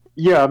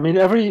 Yeah, I mean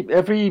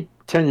every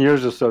 10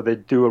 years or so they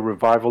do a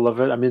revival of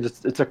it. I mean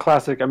it's a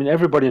classic. I mean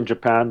everybody in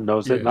Japan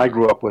knows it, and I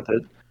grew up with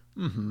it.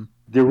 Mm-hmm.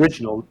 The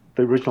original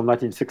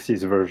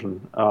 1960s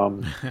version.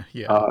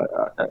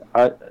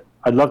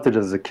 I loved it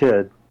as a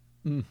kid.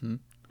 Mm-hmm.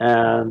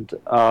 And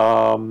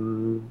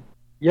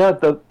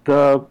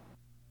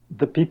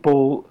the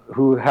people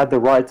who had the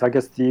rights, I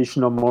guess the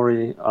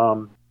Ishinomori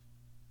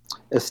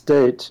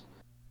estate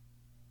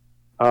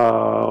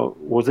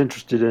was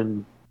interested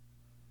in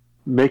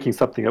making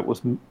something that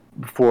was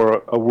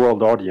for a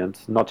world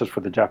audience, not just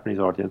for the Japanese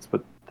audience.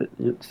 But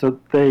so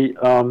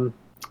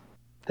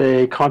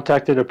they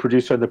contacted a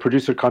producer, and the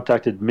producer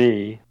contacted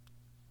me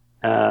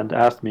and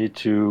asked me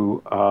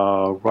to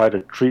write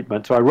a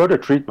treatment. So I wrote a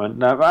treatment,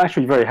 and I'm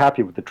actually very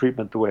happy with the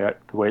treatment, the way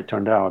it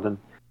turned out. And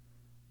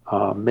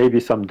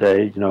maybe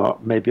someday,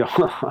 maybe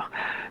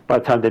by the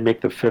time they make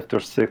the 5th or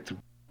 6th,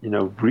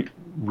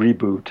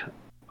 reboot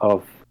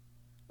of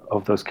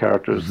those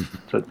characters,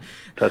 that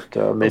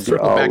maybe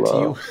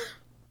I'll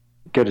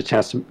get a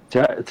chance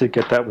to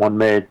get that one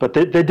made. But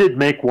they did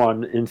make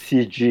one in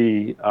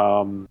CG.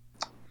 I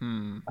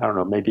don't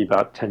know, maybe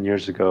about 10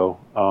 years ago.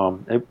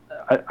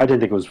 I didn't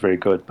think it was very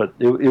good, but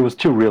it was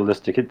too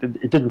realistic. It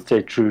didn't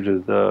stay true to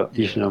the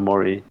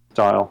Ishinomori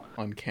style.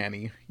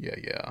 Uncanny.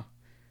 Yeah.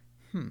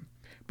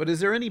 But is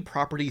there any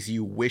properties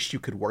you wish you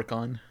could work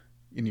on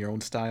in your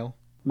own style?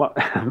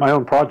 My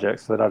own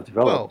projects that I've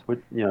developed.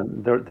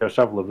 There are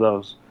several of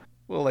those.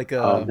 Well, like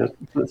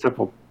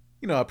simple.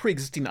 A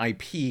pre-existing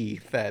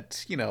IP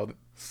that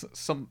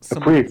some a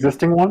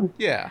pre-existing one.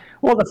 Yeah.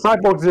 Well, the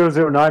Cyborg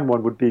 009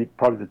 one would be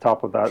probably the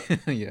top of that.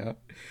 Yeah.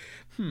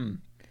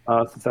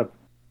 Since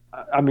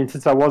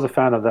I was a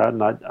fan of that,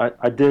 and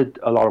I did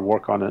a lot of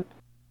work on it,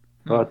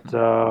 but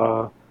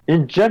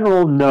in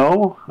general,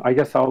 no. I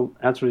guess I'll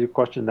answer your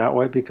question that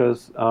way,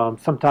 because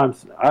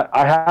sometimes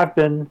I have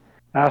been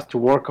asked to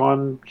work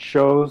on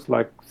shows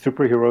like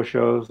superhero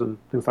shows and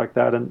things like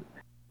that, and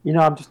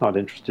I'm just not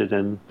interested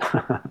in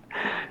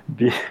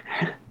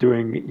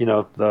doing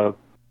the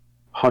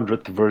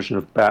 100th version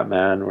of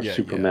Batman or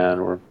Superman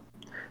or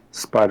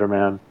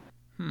Spider-Man.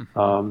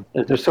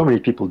 There's so many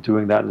people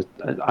doing that, and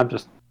I'm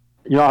just,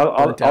 I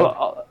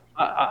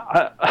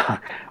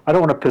don't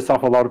want to piss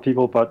off a lot of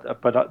people, but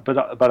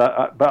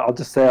I'll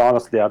just say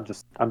honestly, I'm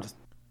just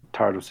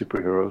tired of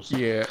superheroes.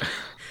 Yeah,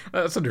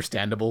 that's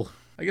understandable.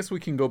 I guess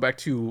we can go back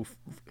to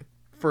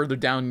further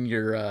down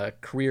your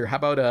career. How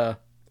about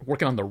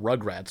working on the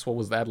Rugrats? What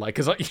was that like?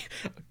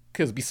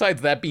 Because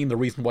besides that being the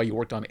reason why you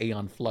worked on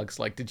Aeon Flux,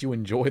 like, did you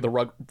enjoy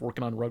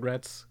working on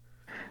Rugrats?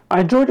 I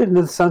enjoyed it in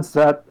the sense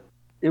that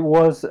it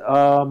was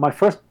my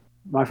first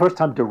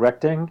time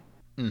directing.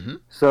 Mm-hmm.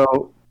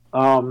 So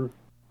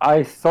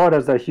I saw it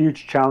as a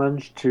huge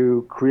challenge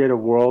to create a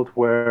world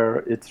where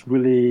it's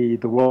really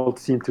the world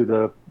seen through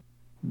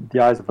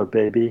the eyes of a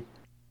baby,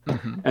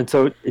 and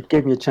so it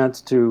gave me a chance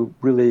to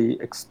really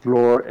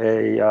explore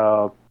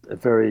a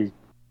very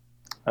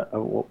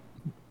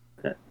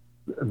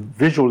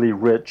visually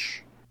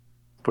rich,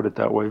 put it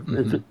that way,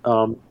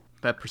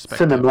 that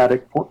perspective.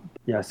 Cinematic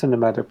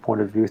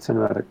point of view,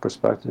 cinematic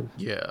perspective.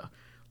 Yeah,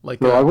 like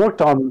so I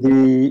worked on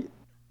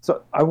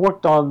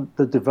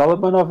the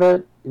development of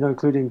it,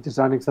 including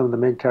designing some of the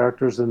main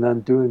characters, and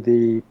then doing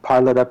the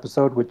pilot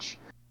episode, which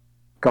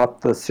got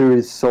the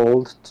series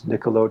sold to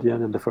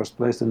Nickelodeon in the first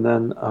place, and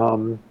then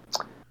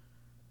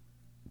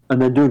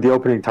doing the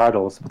opening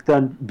titles. But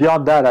then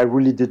beyond that, I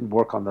really didn't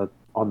work on the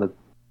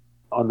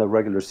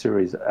regular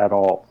series at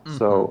all.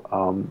 So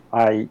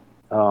I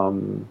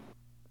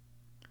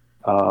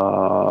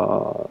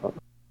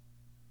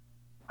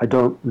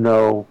don't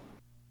know.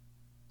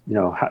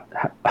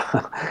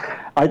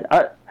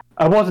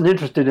 I wasn't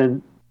interested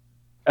in.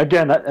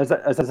 Again, as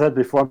I said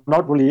before, I'm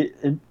not really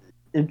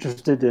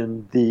interested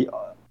in the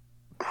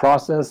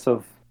process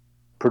of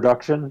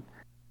production,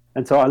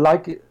 and so I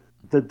like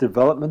the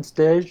development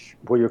stage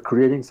where you're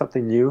creating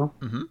something new.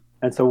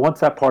 And so once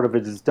that part of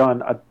it is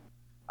done,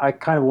 I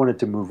kind of wanted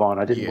to move on.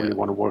 I didn't really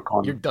want to work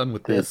on. You're done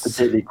with this.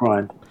 The daily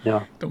grind.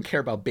 Yeah. Don't care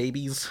about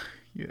babies.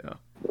 Yeah.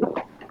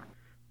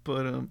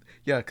 But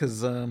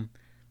because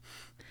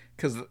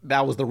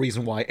that was the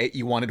reason why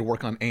you wanted to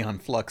work on Aeon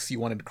Flux. You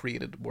wanted to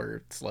create it where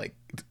it's like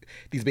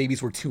these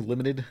babies were too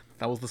limited.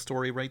 That was the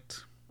story, right?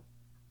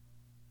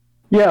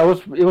 Yeah,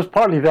 it was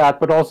partly that,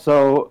 but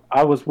also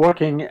I was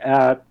working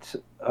at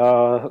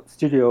a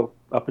studio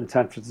up in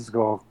San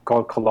Francisco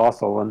called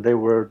Colossal, and they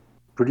were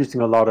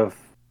producing a lot of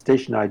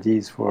station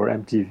IDs for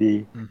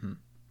MTV.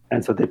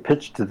 And so they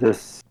pitched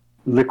this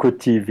Liquid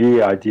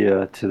TV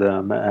idea to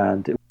them,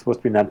 and it was supposed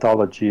to be an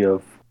anthology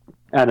of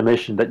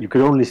animation that you could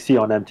only see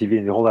on MTV,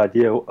 and the whole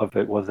idea of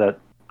it was that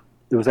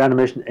it was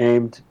animation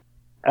aimed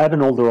at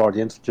an older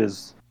audience, which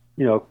is,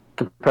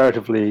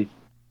 comparatively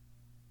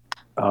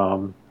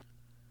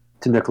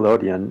to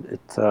Nickelodeon,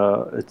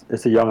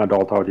 it's a young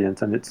adult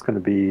audience, and it's going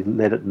to be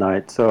late at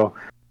night. So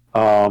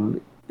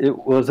it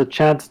was a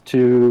chance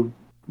to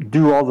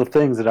do all the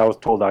things that I was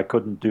told I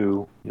couldn't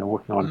do,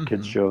 working on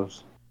kids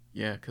shows.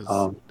 Yeah,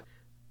 because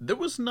there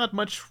was not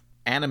much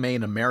anime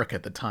in America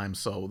at the time,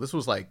 so this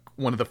was like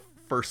one of the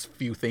first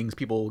few things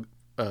people,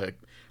 a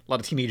lot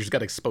of teenagers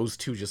got exposed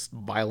to, just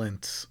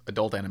violent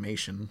adult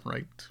animation,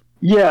 right?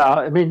 Yeah,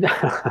 I mean,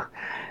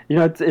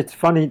 it's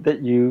funny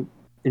that you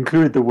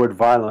included the word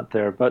violent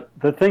there, but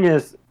the thing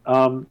is,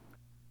 a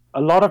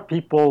lot of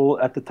people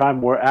at the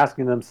time were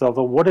asking themselves,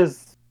 well, what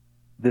is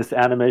this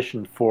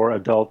animation for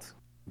adults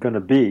going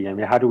to be? I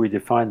mean, how do we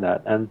define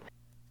that? And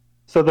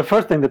so the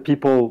first thing that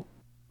people,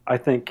 I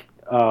think,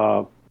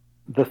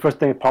 the first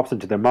thing that pops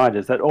into their mind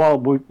is that,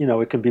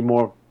 it can be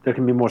more, there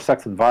can be more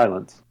sex and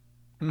violence.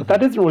 But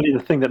that isn't really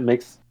the thing that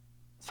makes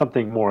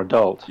something more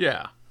adult.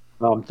 Yeah.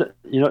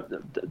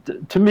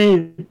 To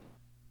me,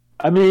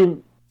 I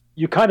mean,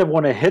 you kind of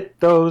want to hit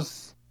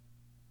those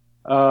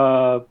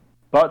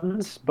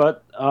buttons,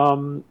 but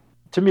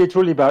to me, it's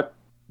really about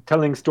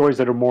telling stories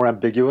that are more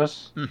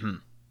ambiguous.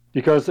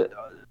 Because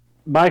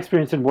my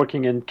experience in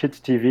working in kids'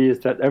 TV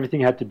is that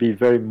everything had to be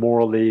very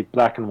morally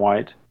black and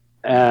white,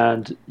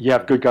 and you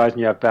have good guys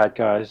and you have bad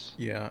guys.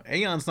 Yeah,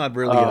 Aeon's not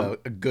really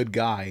a good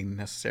guy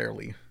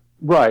necessarily.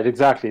 Right,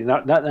 exactly. And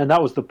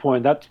that was the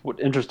point. That's what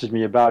interested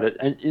me about it.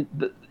 And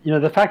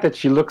the fact that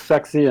she looks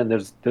sexy and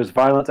there's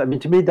violence. I mean,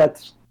 to me,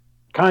 that's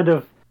kind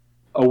of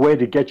a way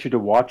to get you to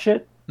watch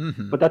it.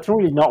 But that's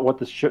really not what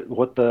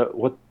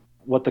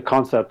the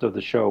concept of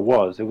the show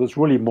was. It was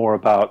really more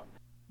about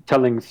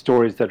telling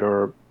stories that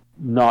are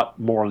not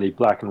morally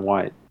black and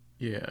white.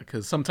 Yeah,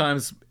 because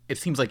sometimes it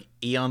seems like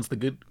Aeon's the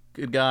good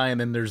guy, and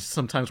then there's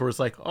sometimes where it's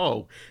like,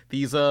 oh,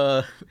 these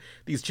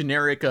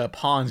generic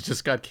pawns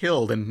just got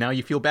killed, and now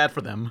you feel bad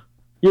for them.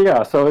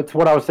 Yeah, so it's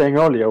what I was saying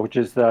earlier, which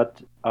is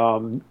that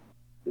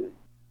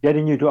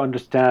getting you to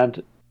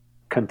understand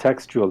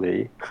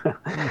contextually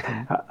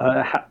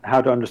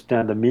how to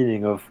understand the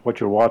meaning of what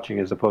you're watching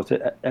as opposed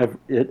to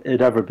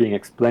it ever being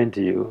explained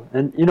to you.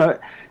 And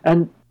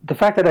and the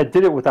fact that I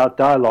did it without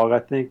dialogue, I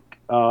think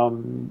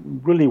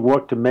really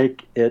worked to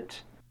make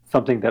it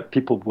something that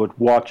people would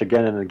watch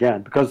again and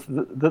again. Because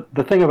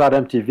the thing about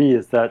MTV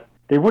is that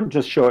they wouldn't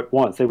just show it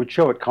once, they would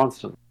show it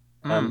constantly.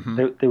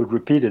 They would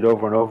repeat it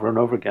over and over and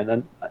over again.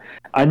 And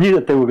I knew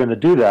that they were going to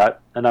do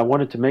that, and I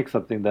wanted to make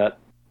something that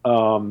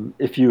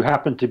if you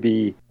happened to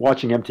be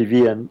watching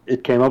MTV and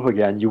it came up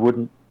again, you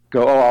wouldn't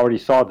go, oh, I already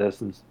saw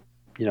this, and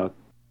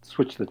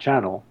switch the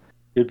channel.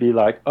 You'd be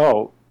like,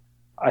 oh,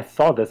 I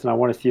saw this and I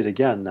want to see it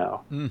again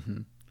now.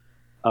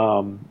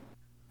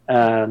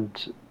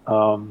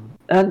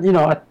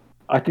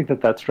 I think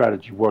that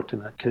strategy worked in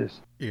that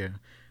case. Yeah.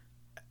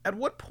 At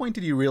what point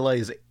did you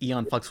realize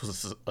Aeon Flux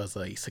was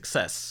a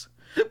success?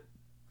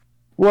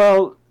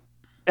 Well,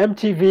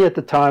 MTV at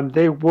the time,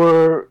 they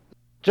were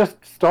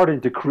just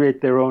starting to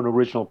create their own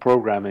original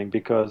programming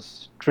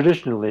because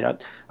traditionally, I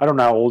don't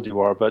know how old you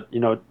are, but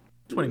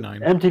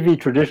 29. MTV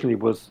traditionally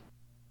was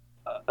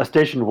a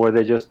station where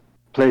they just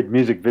played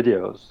music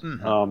videos.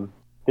 Mm-hmm.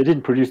 They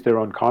didn't produce their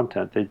own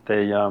content. It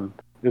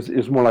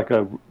was more like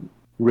a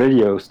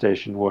radio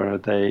station where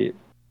they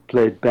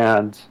played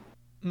bands.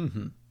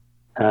 Mm-hmm.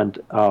 And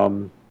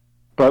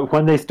but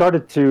when they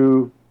started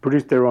to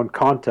produce their own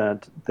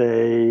content,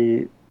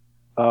 they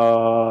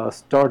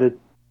started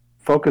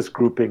focus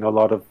grouping a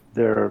lot of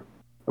their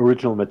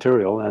original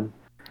material, and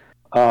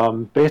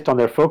based on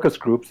their focus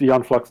groups,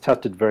 Aeon Flux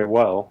tested very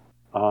well.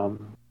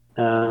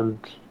 And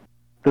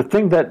the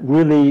thing that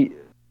really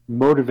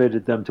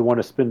motivated them to want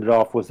to spin it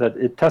off was that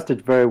it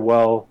tested very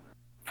well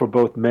for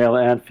both male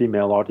and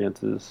female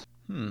audiences,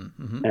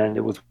 Mm-hmm. and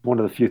it was one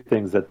of the few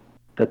things that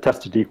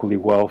tested equally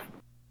well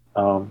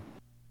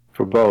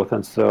for both,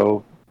 and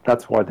so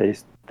that's why they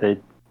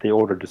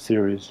ordered a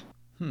series.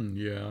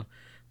 Yeah,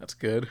 that's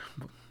good.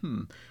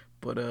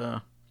 But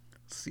let's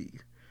see,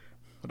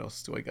 what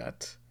else do I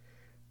got?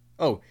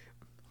 Oh,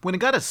 when it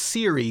got a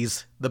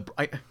series, the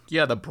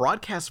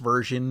broadcast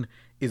version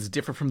is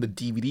different from the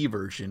DVD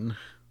version.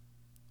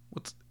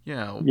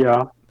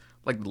 Yeah.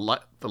 Like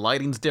the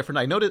lighting's different.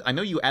 I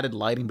know you added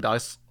lighting,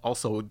 but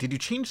also did you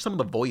change some of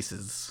the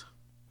voices?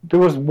 There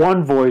was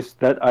one voice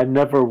that I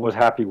never was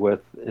happy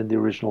with in the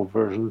original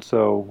version,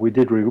 so we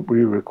did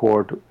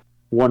re-record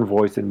one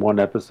voice in one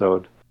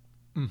episode.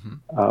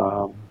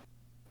 Mm-hmm.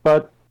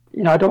 But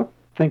I don't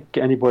think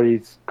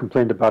anybody's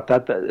complained about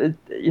that.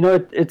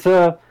 It's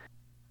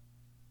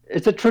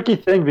a tricky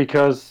thing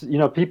because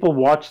people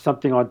watch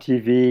something on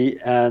TV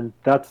and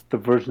that's the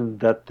version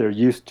that they're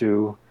used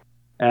to,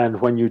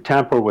 and when you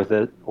tamper with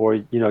it, or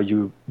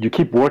you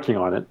keep working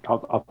on it,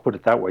 I'll put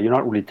it that way. You're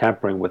not really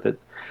tampering with it.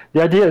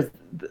 The idea is,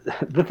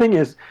 the thing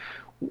is,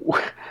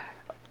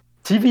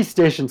 TV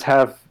stations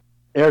have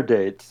air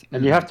dates,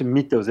 and you have to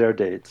meet those air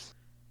dates,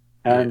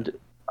 and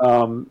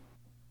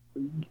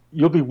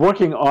you'll be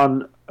working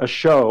on a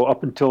show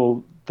up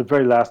until the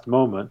very last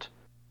moment.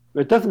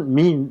 It doesn't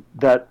mean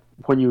that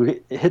when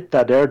you hit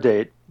that air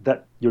date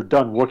that you're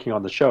done working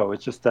on the show.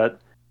 It's just that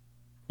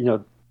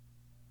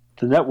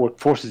the network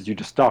forces you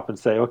to stop and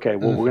say, okay,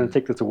 well, we're going to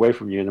take this away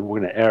from you, and then we're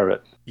going to air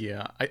it.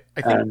 Yeah, I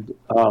think...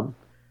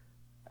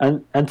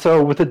 And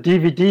so with the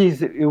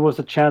DVDs, it was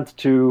a chance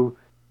to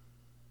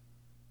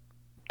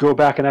go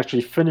back and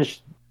actually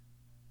finish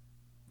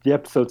the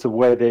episodes the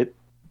way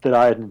that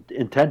I had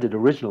intended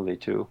originally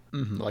to.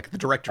 Mm-hmm, like the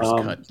director's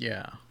cut,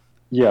 yeah.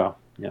 Yeah.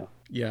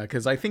 Yeah,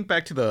 because I think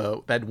back to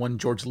that one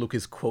George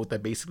Lucas quote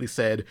that basically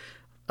said,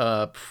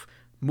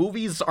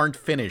 movies aren't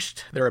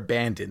finished, they're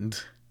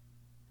abandoned.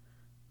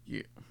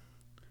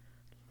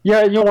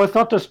 Yeah,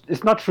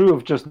 it's not true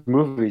of just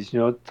movies.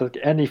 It's like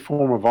any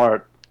form of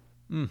art,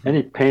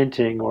 any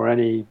painting or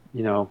any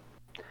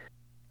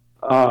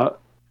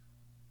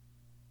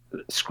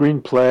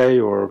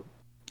screenplay or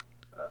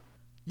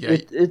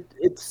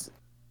it's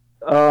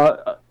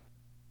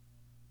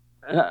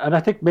and I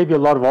think maybe a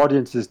lot of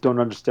audiences don't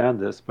understand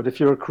this, but if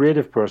you're a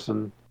creative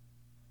person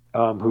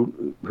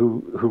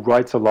who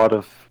writes a lot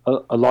of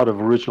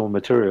original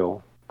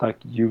material, like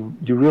you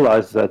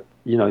realize that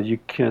you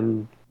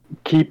can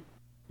keep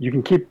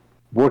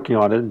working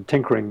on it and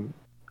tinkering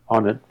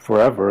on it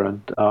forever,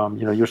 and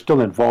you're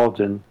still involved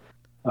in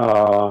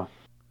the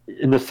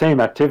same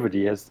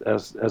activity as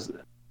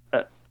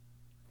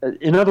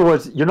in other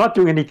words, you're not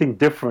doing anything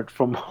different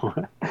from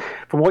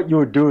what you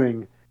were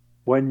doing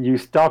when you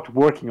stopped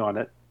working on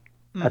it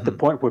at the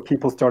point where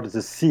people started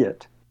to see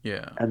it.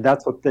 Yeah. And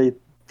that's what they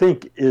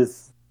think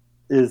is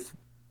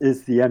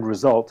the end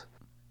result.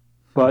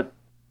 But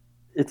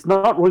it's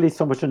not really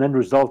so much an end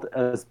result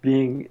as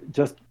being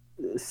just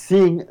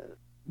seeing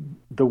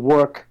the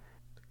work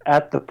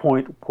at the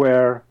point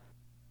where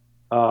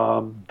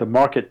the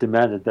market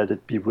demanded that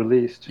it be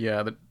released.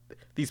 Yeah,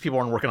 these people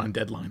aren't working on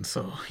deadlines,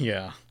 so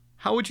yeah.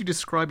 How would you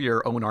describe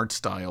your own art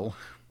style?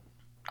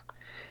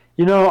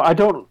 I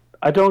don't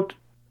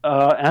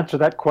answer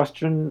that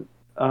question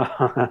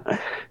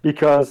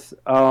because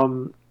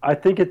I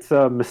think it's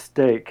a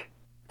mistake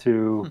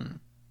to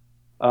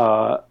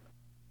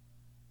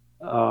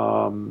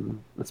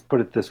let's put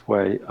it this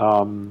way,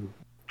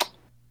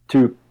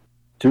 to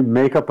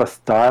make up a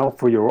style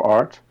for your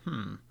art,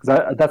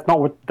 because that's not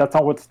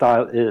what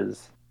style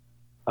is.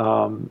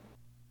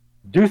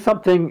 Do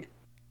something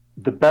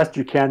the best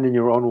you can in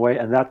your own way,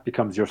 and that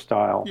becomes your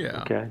style.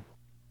 Yeah. Okay.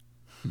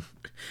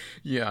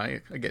 Yeah,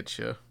 I get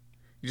you.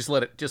 You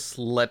just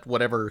let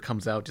whatever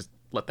comes out, just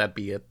let that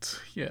be it.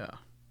 Yeah.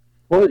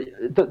 Well,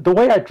 the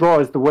way I draw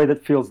is the way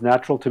that feels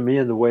natural to me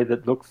and the way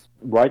that looks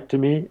right to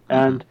me,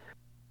 and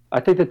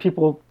I think that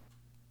people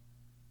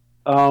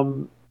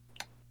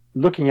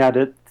looking at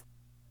it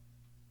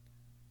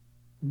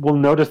will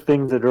notice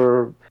things that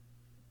are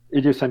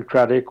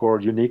idiosyncratic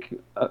or unique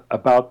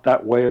about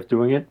that way of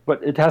doing it,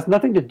 but it has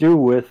nothing to do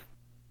with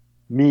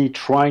me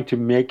trying to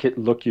make it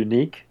look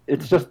unique.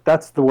 It's just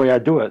that's the way I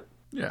do it.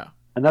 Yeah.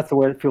 And that's the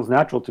way it feels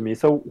natural to me.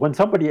 So when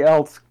somebody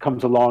else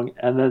comes along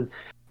and then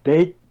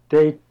they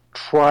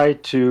try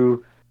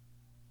to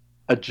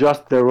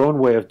adjust their own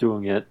way of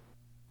doing it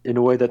in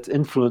a way that's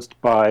influenced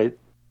by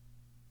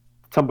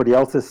somebody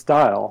else's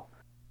style,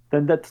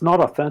 then that's not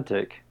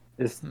authentic.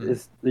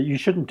 You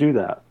shouldn't do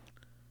that.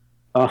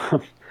 I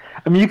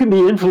mean, you can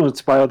be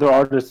influenced by other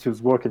artists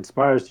whose work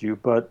inspires you,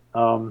 but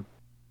in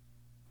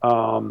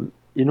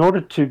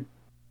order to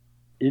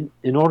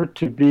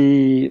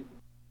be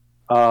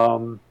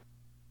I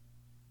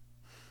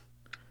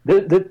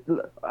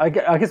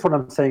guess what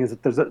I'm saying is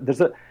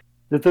that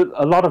there's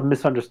a lot of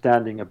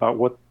misunderstanding about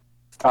what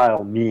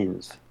style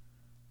means.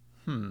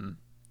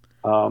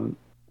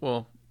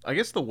 Well, I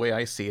guess the way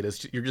I see it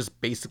is you're just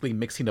basically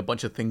mixing a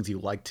bunch of things you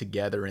like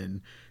together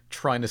and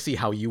trying to see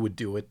how you would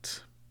do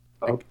it.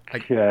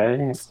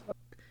 Okay.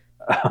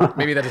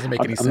 Maybe that doesn't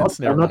make any sense.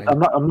 I'm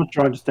not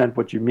sure I understand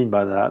what you mean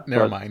by that.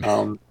 Never mind.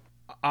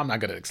 I'm not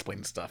going to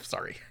explain stuff.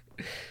 Sorry.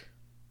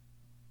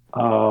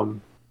 Well,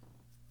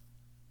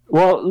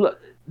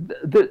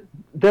 there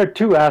are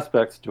two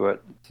aspects to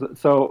it.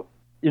 So,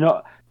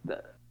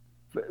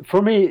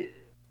 for me,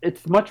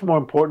 it's much more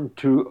important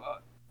to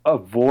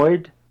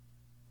avoid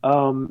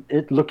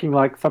it looking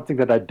like something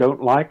that I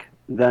don't like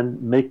than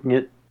making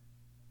it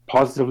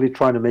positively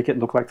trying to make it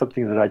look like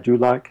something that I do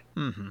like.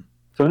 Mm-hmm.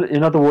 So,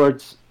 in other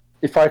words,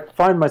 if I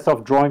find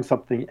myself drawing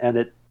something and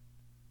it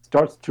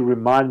starts to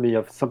remind me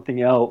of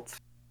something else,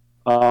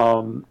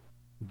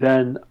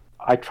 then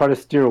I try to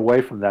steer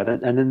away from that.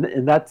 And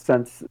in that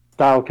sense,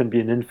 style can be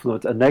an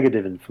influence, a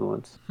negative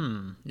influence.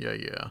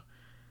 Yeah.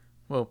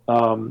 Well,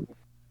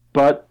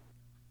 but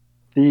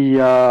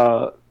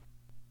the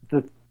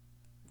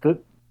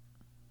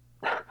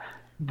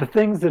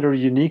things that are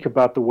unique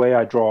about the way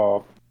I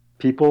draw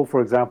people,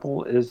 for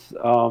example, is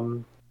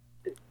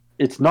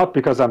it's not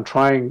because I'm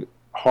trying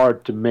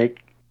hard to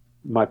make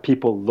my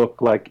people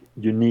look like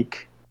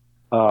unique,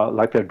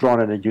 like they're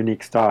drawn in a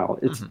unique style.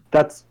 It's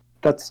that's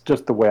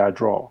just the way I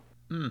draw.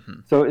 Mm-hmm.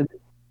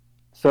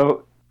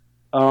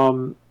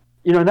 And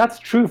that's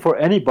true for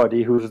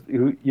anybody who's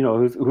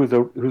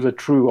a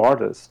true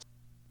artist.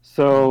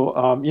 So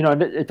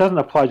and it doesn't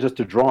apply just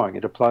to drawing.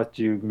 It applies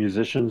to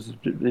musicians.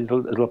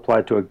 It'll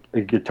apply to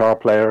a guitar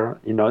player.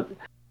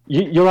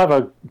 You'll have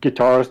a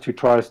guitarist who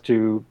tries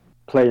to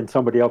play in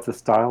somebody else's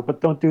style,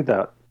 but don't do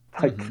that.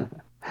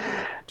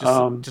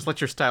 Just let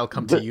your style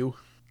come to you,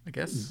 I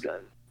guess.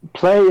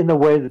 Play in the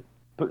way that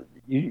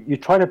you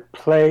try to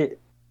play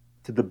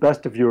to the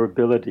best of your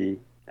ability,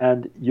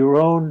 and your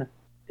own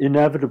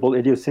inevitable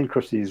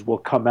idiosyncrasies will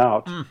come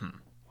out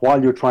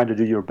while you're trying to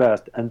do your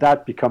best, and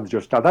that becomes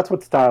your style. That's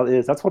what style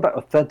is. That's what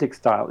authentic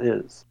style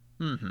is.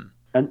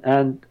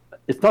 And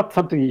it's not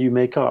something you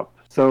make up.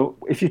 So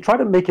if you try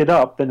to make it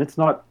up, then it's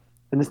not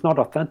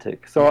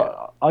authentic.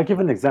 So I'll give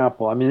an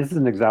example. I mean, this is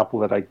an example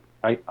that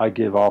I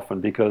give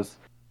often because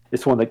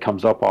it's one that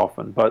comes up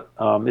often. But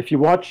if you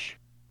watch,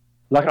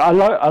 I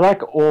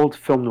like old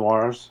film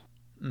noirs,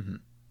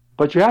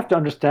 but you have to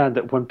understand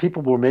that when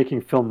people were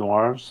making film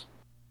noirs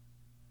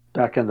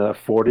back in the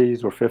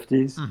 40s or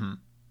 50s,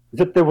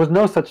 that there was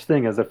no such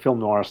thing as a film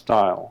noir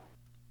style.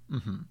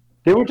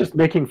 They were just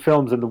making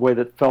films in the way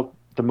that felt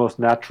the most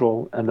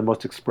natural and the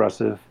most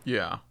expressive.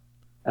 Yeah.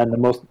 And the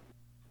most,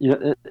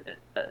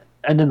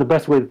 and in the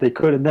best way that they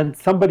could. And then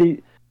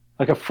somebody,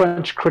 like a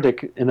French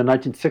critic in the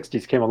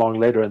 1960s, came along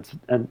later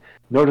and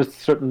noticed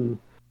certain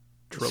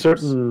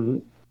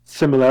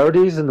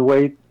similarities in the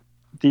way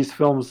these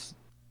films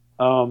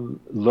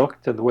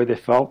looked and the way they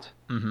felt,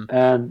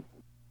 and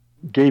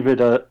gave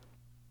it a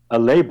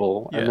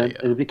label, and then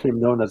it became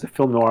known as a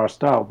film noir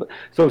style. But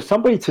so if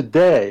somebody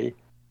today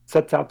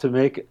sets out to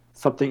make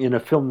something in a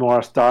film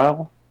noir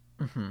style,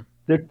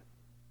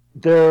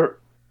 they're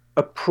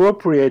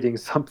appropriating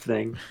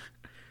something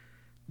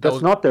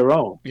that's not their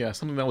own. Yeah,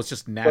 something that was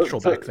just natural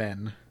back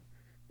then.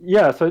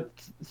 Yeah, so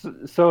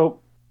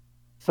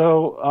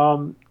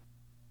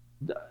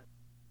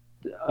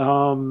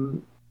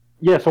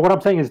what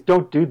I'm saying is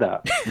don't do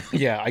that.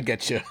 Yeah, I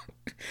get you.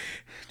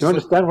 Do you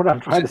understand what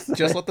I'm trying to say?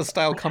 Just let the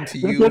style come to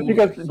you.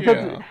 Because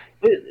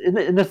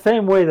in the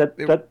same way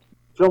that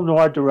film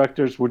noir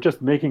directors were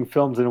just making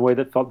films in a way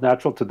that felt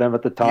natural to them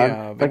at the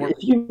time. If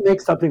you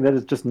make something that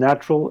is just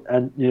natural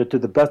and to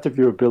the best of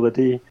your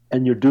ability,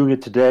 and you're doing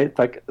it today,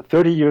 like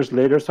 30 years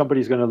later,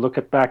 somebody's going to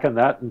look back on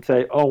that and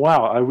say, "Oh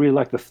wow, I really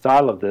like the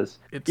style of this,"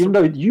 even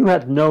though you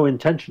had no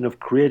intention of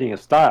creating a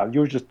style. You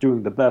were just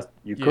doing the best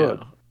you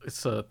could.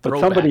 It's a throwback. But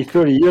somebody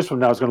 30 years from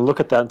now is going to look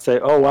at that and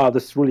say, "Oh wow,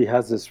 this really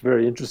has this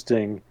very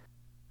interesting,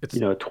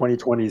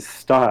 2020s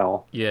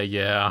style."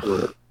 Yeah.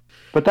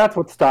 But that's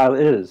what style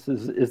is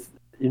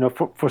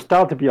for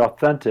style to be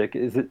authentic,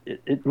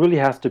 it really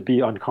has to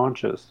be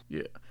unconscious.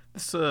 Yeah.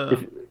 This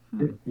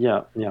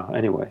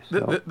Anyway,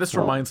 this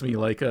reminds me,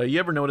 you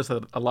ever notice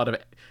that a lot of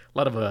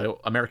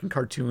American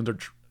cartoons are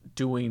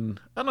doing,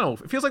 I don't know,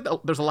 it feels like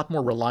there's a lot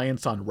more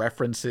reliance on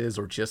references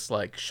or just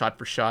like shot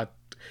for shot,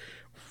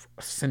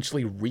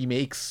 essentially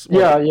remakes.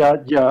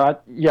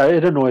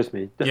 It annoys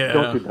me.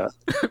 Don't do that.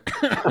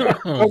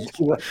 Don't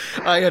do that.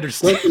 I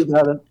understand. Don't do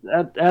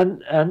that.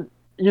 And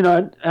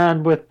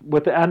and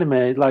with the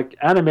anime, like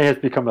anime has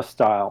become a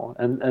style,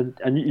 and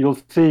you'll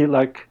see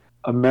like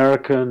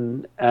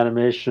American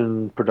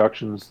animation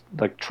productions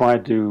like try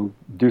to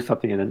do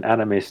something in an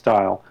anime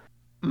style,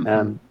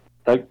 and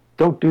like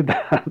don't do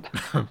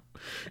that.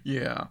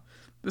 Yeah.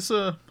 This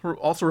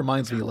also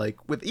reminds me, like,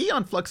 with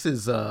Aeon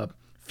Flux's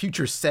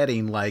future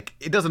setting, like,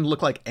 it doesn't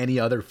look like any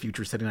other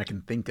future setting I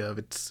can think of.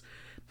 It's,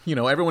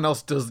 everyone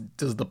else does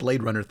the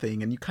Blade Runner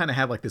thing, and you kind of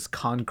have like this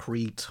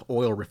concrete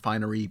oil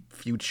refinery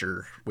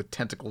future with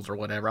tentacles or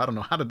whatever. I don't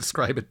know how to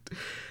describe it.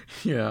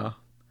 Yeah.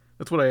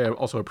 That's what I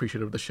also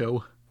appreciate of the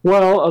show.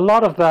 Well, a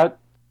lot of that,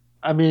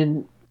 I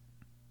mean,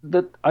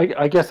 that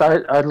I guess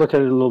I look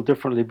at it a little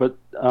differently, but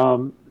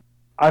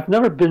I've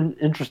never been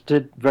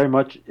interested very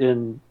much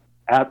in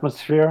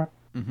atmosphere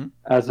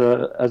as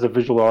a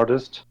visual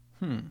artist,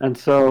 and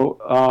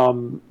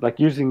so like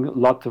using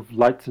lots of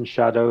lights and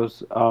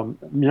shadows. My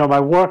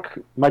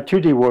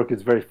 2D work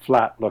is very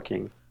flat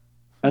looking,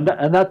 and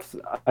that's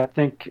I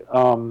think,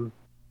 and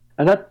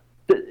that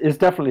is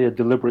definitely a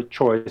deliberate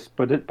choice,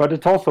 but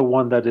it's also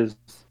one that is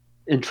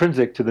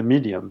intrinsic to the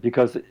medium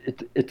because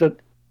it's an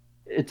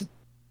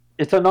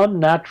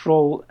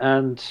unnatural,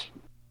 and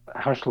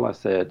how shall I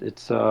say it?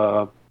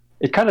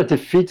 It kind of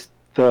defeats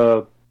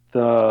the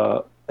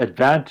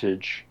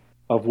advantage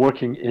of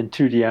working in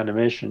 2D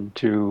animation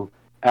to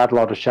add a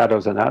lot of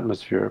shadows and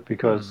atmosphere,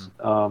 because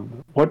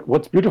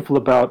what's beautiful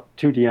about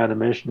 2D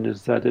animation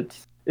is that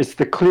it's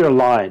the clear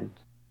line.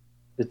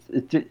 It's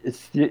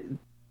the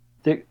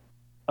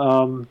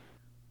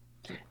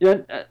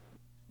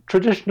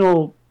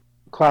traditional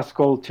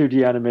classical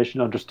 2D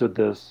animation understood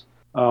this,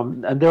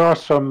 and there are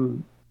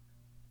some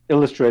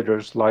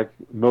illustrators like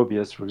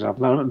Mobius, for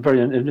example. I'm very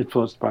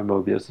influenced by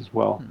Mobius as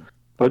well.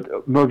 But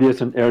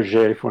Mobius and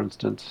Hergé, for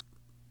instance,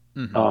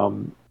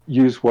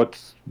 use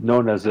what's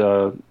known as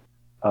a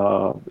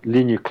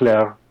ligne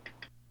claire,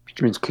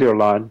 which means clear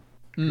line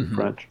in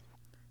French.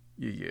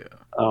 Yeah.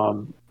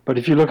 But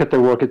if you look at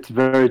their work, it's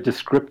very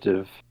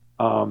descriptive.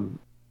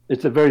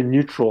 It's a very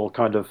neutral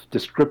kind of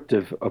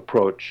descriptive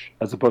approach,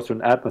 as opposed to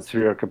an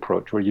atmospheric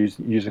approach where you're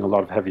using a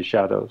lot of heavy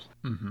shadows.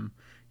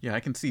 Yeah, I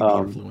can see the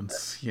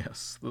influence.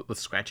 Yes, the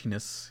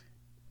scratchiness.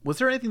 Was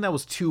there anything that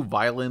was too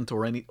violent,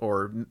 or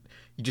you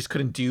just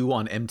couldn't do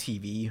on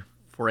MTV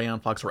for Aeon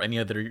Flux, or any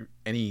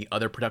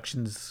other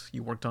productions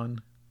you worked on?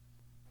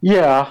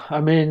 Yeah, I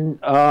mean,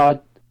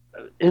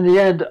 in the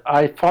end,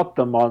 I fought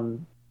them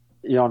on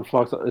Aeon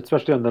Flux,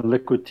 especially on the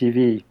Liquid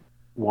TV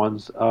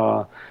ones.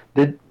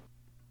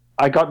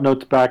 I got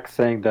notes back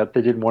saying that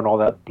they didn't want all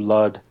that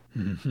blood,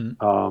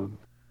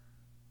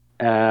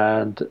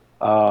 and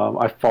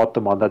I fought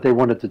them on that. They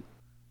wanted to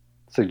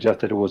suggest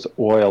that it was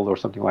oil or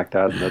something like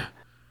that, and that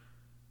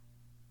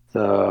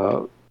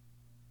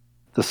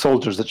the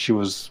soldiers that she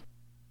was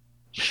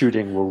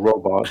shooting were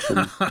robots.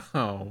 And,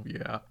 oh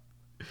yeah,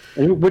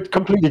 and it would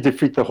completely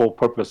defeat the whole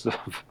purpose of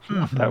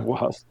what that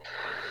was.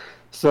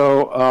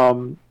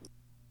 So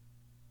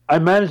I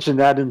managed in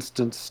that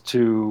instance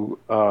to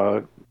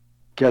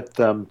get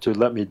them to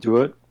let me do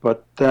it,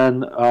 but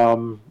then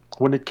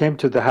when it came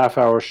to the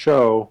half-hour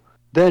show,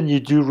 then you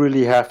do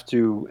really have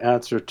to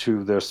answer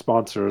to their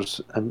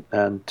sponsors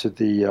and to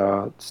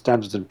the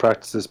standards and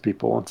practices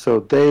people, and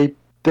so they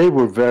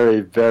were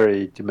very,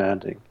 very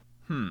demanding.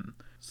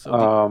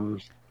 But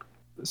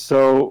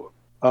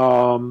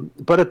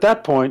at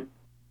that point,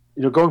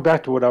 going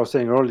back to what I was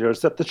saying earlier,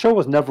 is that the show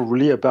was never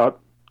really about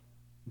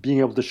being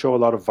able to show a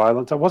lot of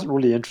violence. I wasn't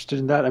really interested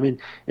in that. I mean,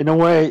 in a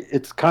way,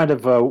 it's kind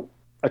of a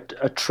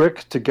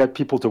trick to get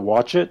people to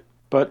watch it,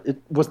 but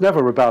it was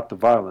never about the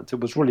violence. It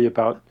was really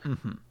about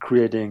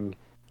creating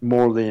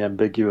morally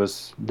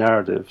ambiguous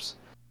narratives.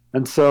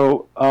 And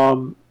so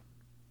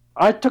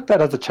I took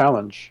that as a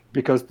challenge,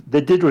 because they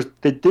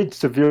did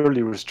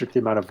severely restrict the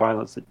amount of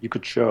violence that you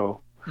could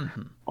show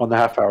on the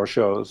half-hour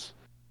shows,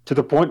 to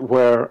the point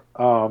where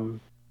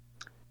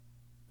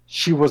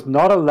she was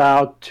not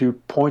allowed to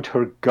point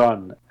her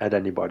gun at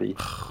anybody.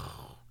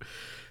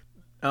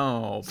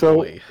 Oh, so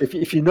boy.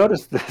 If you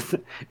notice this,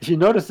 if you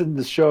notice in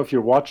the show, if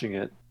you're watching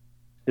it,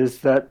 is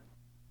that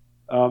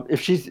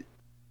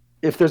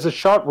if there's a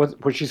shot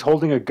where she's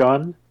holding a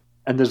gun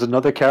and there's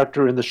another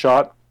character in the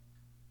shot,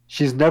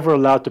 she's never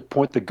allowed to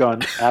point the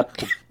gun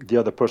at the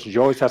other person. It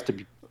always has to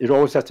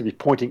be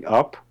pointing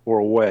up or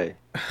away.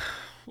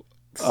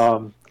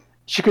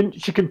 She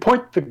can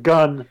point the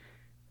gun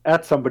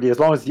at somebody as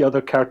long as the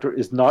other character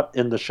is not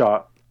in the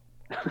shot.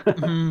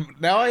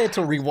 Now I had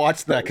to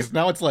rewatch that, because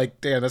now it's like,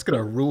 damn, that's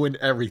gonna ruin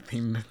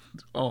everything.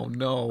 Oh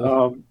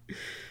no.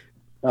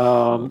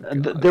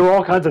 And there were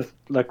all kinds of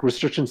like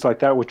restrictions like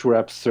that, which were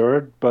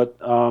absurd. But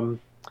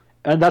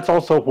and that's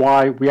also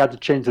why we had to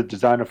change the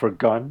design of her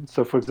gun.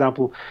 So, for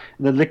example,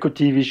 in the Liquid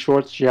TV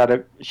shorts, she had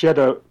a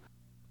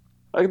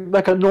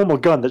like a normal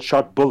gun that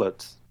shot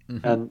bullets,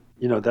 and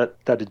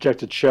that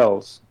ejected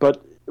shells.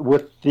 But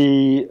with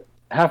the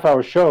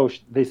half-hour show,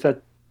 they said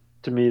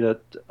to me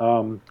that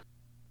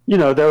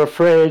they're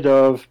afraid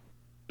of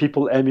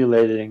people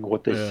emulating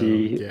what they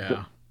see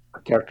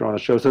character on a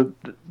show. So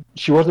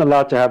she wasn't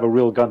allowed to have a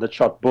real gun that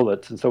shot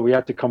bullets, and so we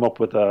had to come up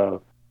with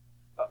a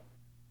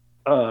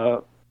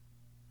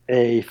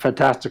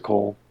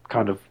fantastical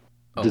kind of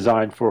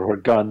design for her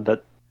gun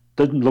that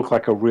didn't look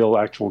like a real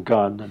actual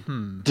gun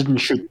and didn't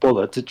shoot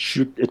bullets. It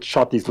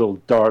shot these little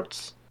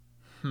darts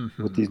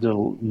with these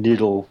little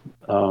needle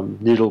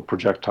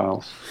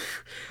projectiles.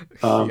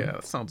 Yeah,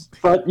 that sounds.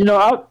 But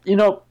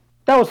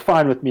that was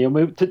fine with me. I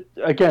mean,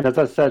 again, as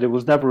I said, it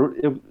was never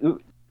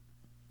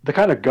the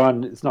kind of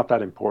gun is not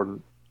that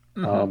important.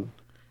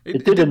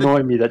 It did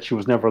annoy me that she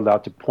was never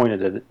allowed to point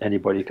it at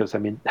anybody because, I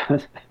mean,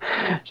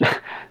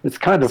 it's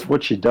kind of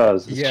what she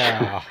does.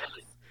 Yeah.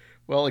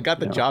 Well, it got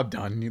the job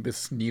done,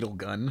 this needle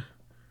gun.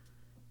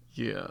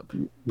 Yeah.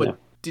 But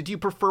did you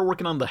prefer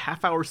working on the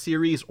half-hour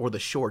series or the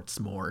shorts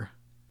more?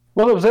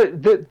 Well, it was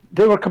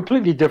they were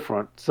completely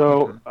different.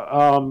 So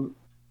on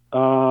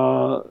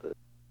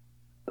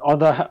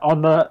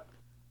the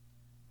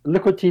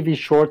Liquid TV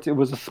shorts, it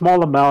was a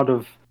small amount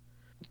of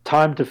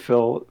time to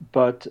fill,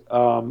 but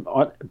on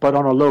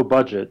a low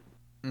budget.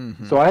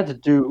 So I had to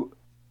do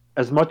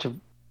as much of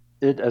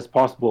it as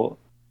possible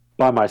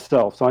by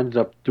myself. So I ended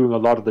up doing a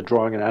lot of the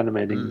drawing and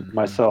animating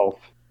myself,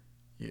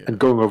 and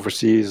going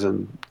overseas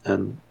and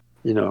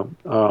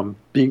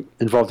being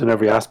involved in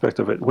every aspect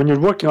of it. When you're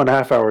working on a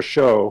half-hour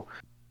show,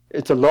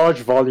 it's a large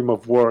volume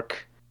of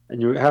work,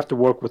 and you have to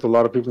work with a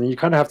lot of people, and you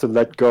kind of have to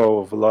let go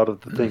of a lot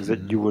of the things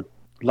that you would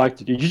like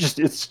to do.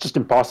 It's just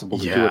impossible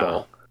to do it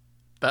all.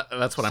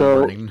 That's what I'm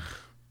learning.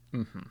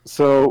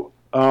 So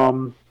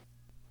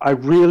I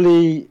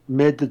really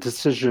made the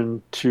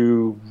decision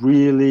to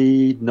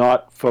really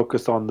not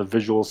focus on the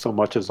visuals so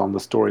much as on the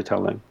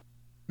storytelling.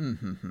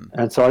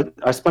 And so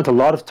I spent a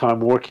lot of time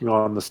working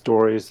on the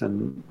stories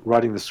and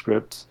writing the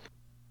scripts,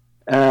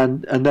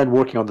 and then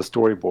working on the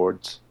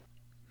storyboards.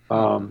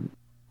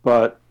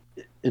 But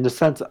in a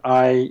sense,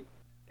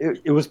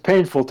 it was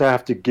painful to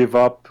have to give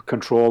up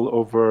control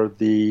over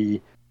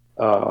the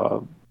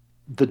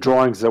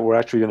drawings that were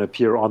actually going to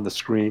appear on the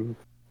screen.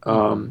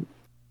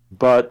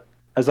 But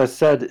as I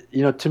said,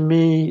 to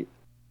me,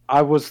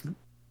 I was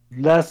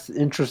less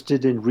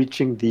interested in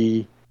reaching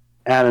the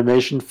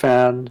animation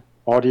fan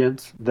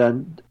audience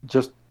than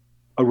just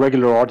a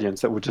regular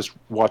audience that would just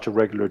watch a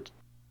regular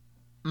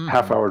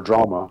half-hour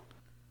drama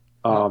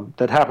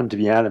that happened to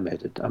be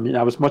animated. I mean,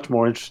 I was much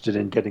more interested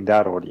in getting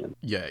that audience.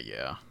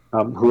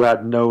 Who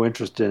had no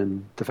interest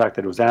in the fact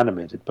that it was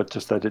animated, but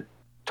just that it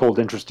told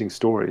interesting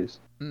stories.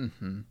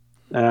 And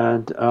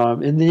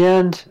in the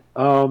end,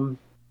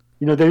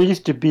 there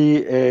used to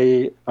be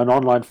an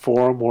online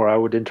forum where I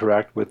would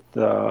interact with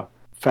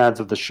fans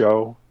of the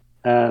show,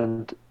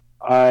 and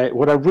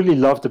what I really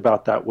loved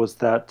about that was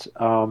that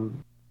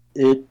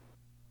it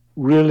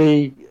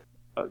really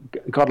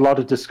got a lot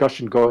of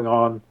discussion going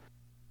on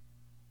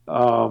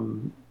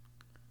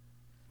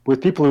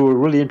with people who were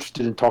really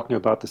interested in talking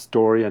about the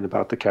story and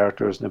about the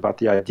characters and about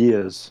the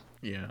ideas.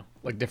 Yeah,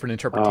 like different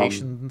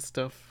interpretations and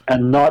stuff.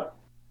 And not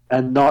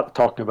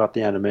talking about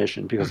the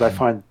animation, because I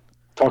find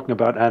talking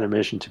about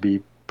animation to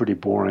be pretty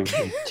boring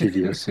and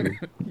tedious. And,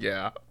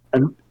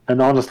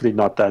 and honestly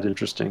not that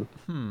interesting.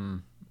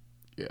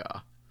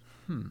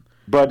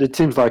 But it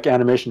seems like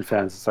animation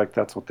fans, it's like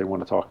that's what they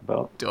want to talk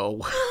about.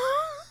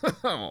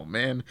 Oh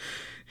man.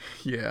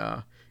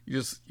 Yeah.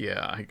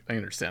 I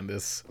understand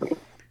this.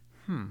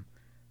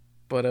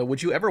 But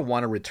would you ever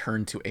want to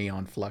return to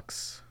Aeon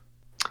Flux?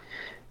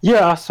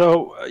 Yeah,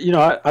 so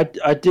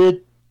I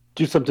did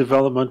do some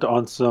development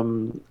on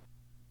some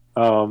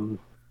I don't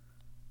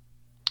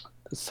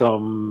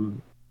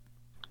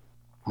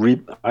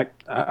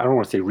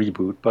want to say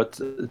reboot,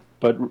 but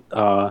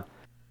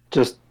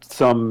just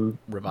some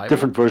revival?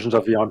 Different versions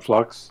of Aeon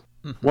Flux.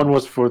 One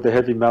was for the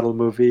heavy metal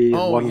movie,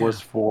 and one was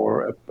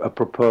for a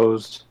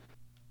proposed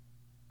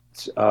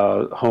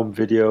home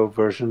video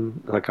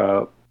version.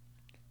 I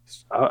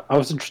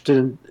was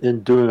interested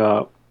in doing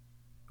a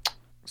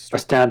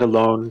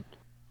standalone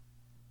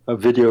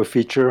video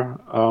feature.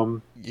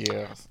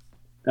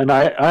 And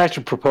I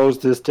actually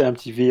proposed this to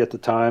MTV at the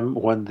time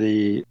when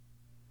the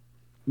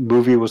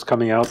movie was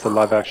coming out, the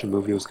live-action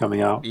movie was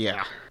coming out.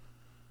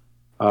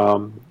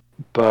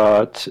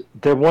 But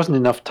there wasn't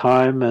enough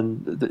time,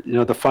 and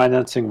the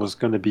financing was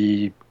going to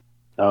be.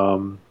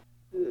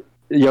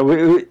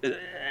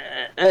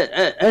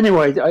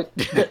 Anyway,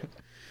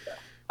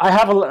 I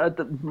have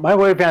my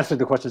way of answering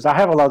the question is I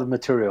have a lot of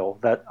material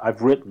that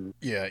I've written.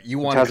 Yeah, you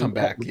want to come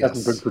back? Yes,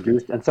 hasn't been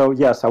produced, and so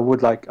yes, I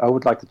would like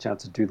the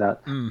chance to do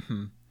that.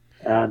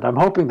 And I'm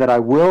hoping that I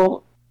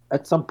will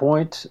at some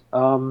point.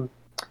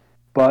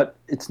 But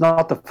it's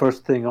not the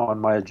first thing on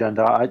my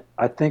agenda.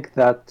 I think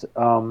that.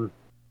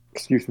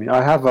 Excuse me.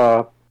 I have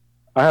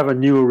a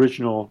new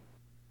original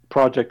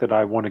project that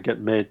I want to get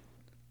made,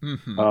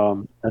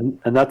 and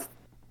that's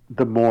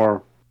the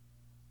more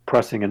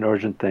pressing and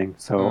urgent thing.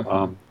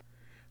 So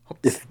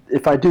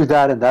if I do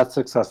that and that's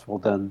successful,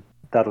 then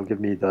that'll give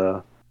me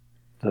the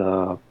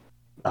open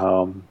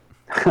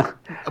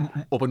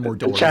more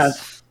doors. The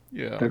chance.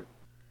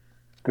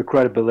 The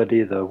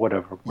credibility, the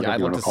whatever I'd you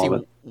love want to call see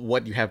it.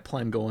 what you have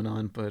planned going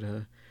on, but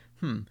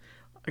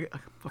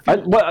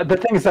Well, the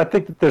thing is, I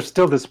think that there's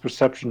still this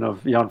perception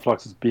of Aeon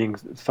Flux as being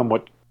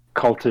somewhat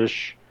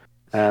cultish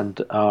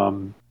and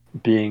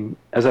being,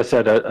 as I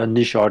said, a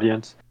niche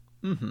audience.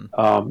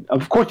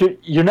 Of course,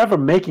 you're never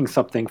making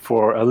something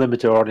for a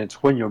limited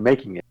audience when you're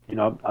making it.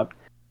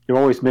 You're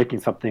always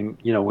making something,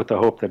 with the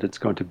hope that it's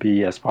going to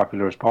be as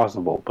popular as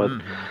possible. But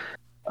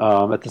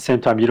at the same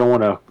time, you don't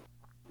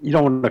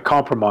want to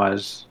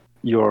compromise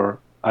your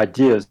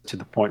ideas to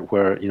the point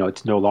where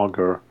it's no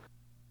longer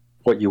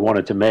what you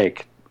wanted to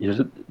make,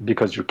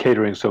 because you're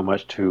catering so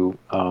much to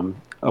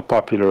a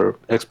popular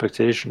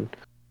expectation.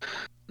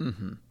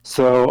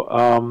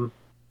 So,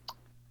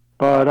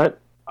 but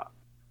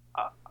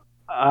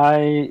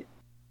I,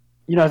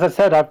 as I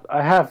said,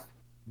 I have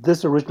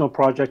this original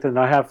project, and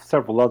I have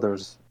several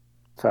others,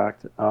 in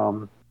fact,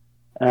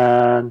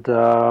 and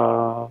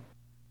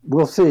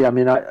we'll see. I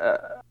mean,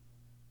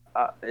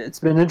 it's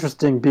been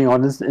interesting being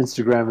on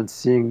Instagram and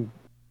seeing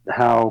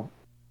how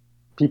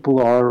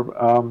people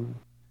are.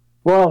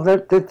 Well,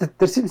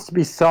 there seems to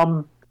be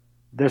some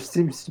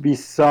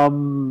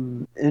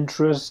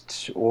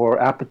interest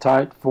or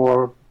appetite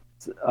for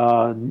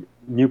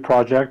new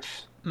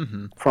projects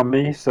from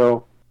me.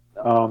 So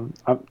I'm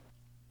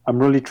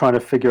really trying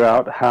to figure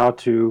out how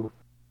to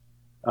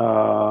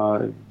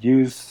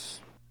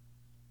use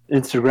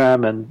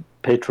Instagram and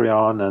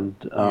Patreon and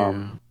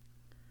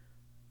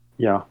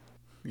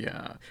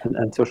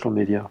and social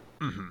media.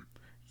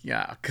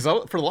 Yeah, because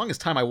for the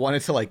longest time I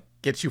wanted to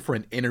get you for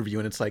an interview,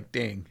 and it's like,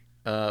 dang,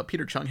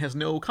 Peter Chung has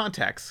no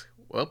contacts.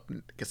 Well,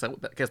 guess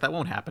that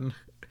won't happen.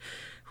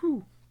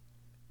 Whew.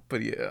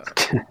 But yeah.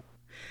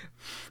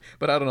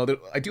 But I don't know.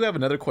 I do have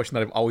another question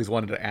that I've always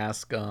wanted to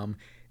ask.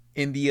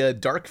 In the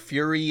Dark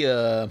Fury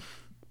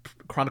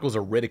Chronicles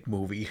of Riddick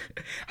movie,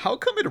 how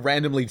come it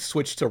randomly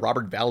switched to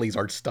Robert Valley's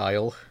art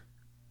style?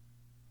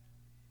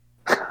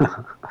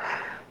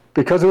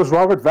 Because it was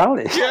Robert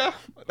Valley. Yeah,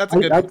 that's a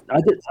good.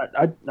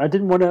 I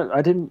didn't want to.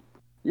 I didn't.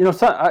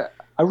 I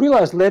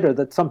realized later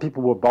that some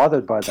people were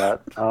bothered by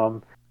that.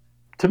 To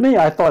me,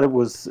 I thought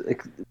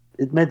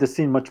it made the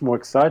scene much more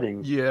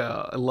exciting.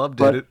 Yeah, I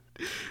loved it.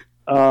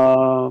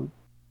 And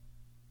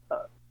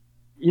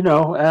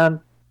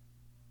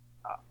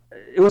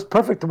it was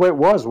perfect the way it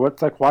was.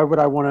 It's like, why would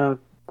I want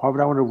to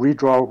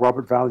redraw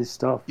Robert Valley's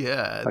stuff?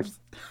 Yeah,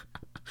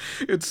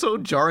 it's so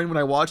jarring when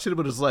I watched it,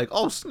 but it's like,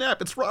 oh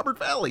snap, it's Robert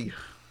Valley.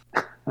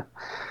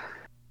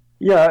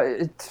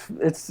 Yeah,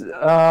 it's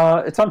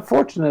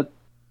unfortunate.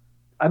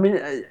 I mean,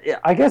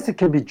 I guess it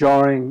can be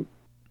jarring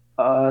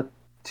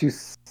to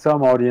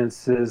some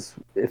audiences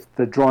if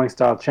the drawing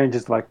style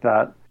changes like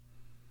that.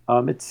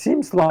 It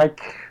seems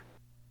like,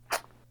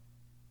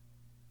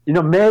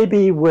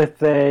 maybe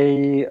with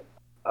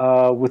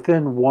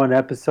within one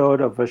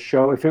episode of a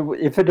show, if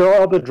it had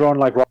all been drawn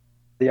like Robert,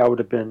 I would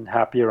have been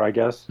happier, I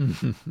guess.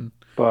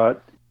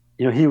 But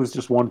he was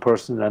just one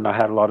person, and I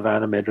had a lot of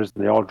animators,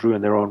 and they all drew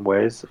in their own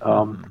ways.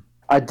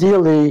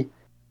 Ideally,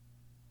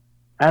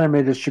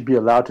 animators should be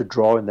allowed to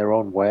draw in their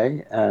own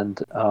way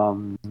and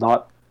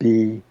not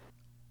be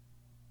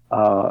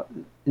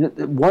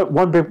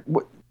one big.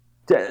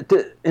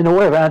 In a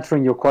way of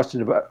answering your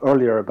question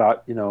earlier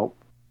about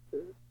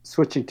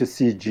switching to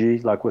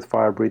CG, like with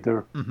Fire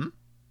Breather and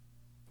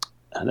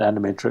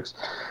Animatrix,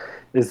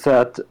 is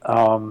that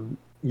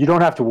you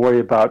don't have to worry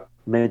about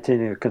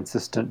maintaining a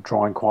consistent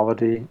drawing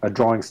quality, a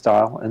drawing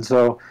style. And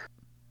so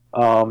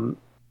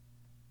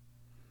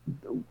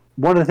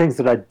one of the things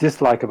that I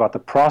dislike about the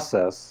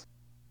process,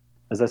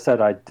 as I said,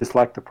 I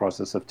dislike the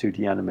process of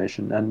 2D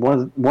animation. And one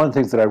of the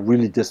things that I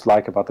really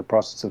dislike about the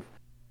process of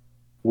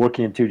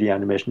working in 2D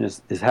animation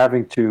is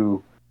having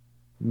to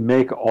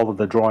make all of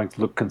the drawings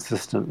look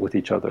consistent with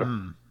each other.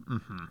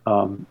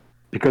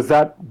 Because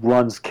that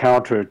runs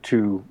counter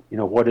to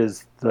what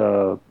is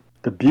the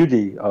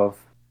beauty of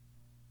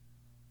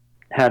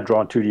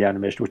hand-drawn 2D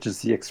animation, which is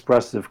the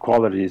expressive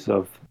qualities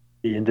of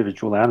the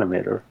individual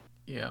animator.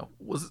 Yeah,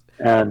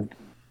 and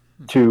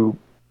to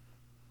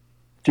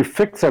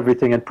fix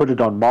everything and put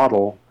it on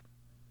model,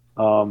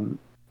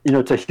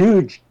 it's a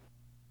huge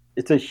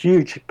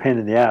pain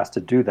in the ass to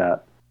do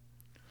that,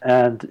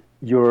 and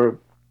you're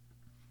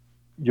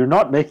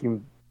not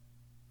making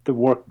the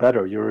work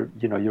better. You're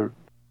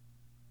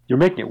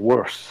making it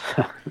worse.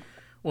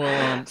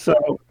 Well,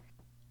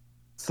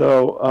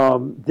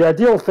 So the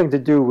ideal thing to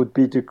do would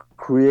be to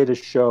create a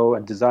show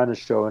and design a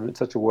show in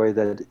such a way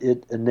that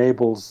it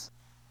enables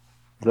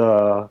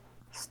the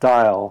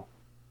style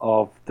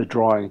of the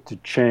drawing to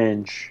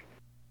change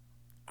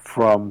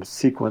from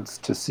sequence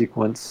to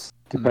sequence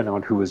depending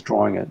on who is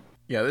drawing it.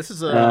 Yeah, this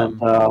is Ren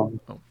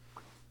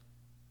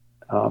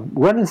and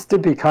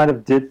Stimpy kind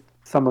of did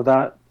some of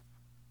that.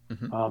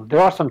 There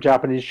are some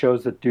Japanese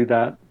shows that do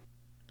that,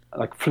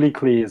 like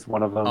Fleekly is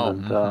one of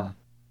them,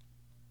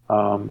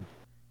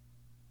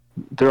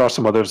 there are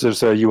some others.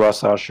 There's a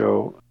USR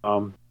show,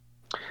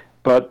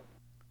 but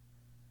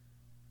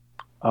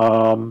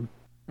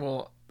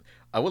well,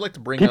 I would like to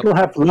bring people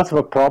have less of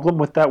a problem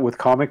with that with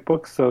comic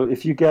books. So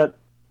if you get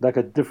like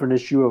a different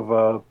issue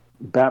of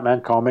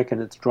Batman comic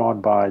and it's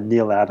drawn by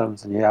Neil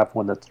Adams, and you have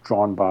one that's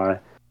drawn by,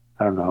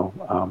 I don't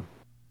know,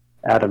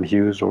 Adam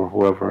Hughes or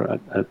whoever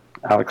at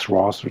Alex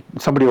Ross or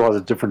somebody who has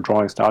a different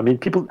drawing style. I mean,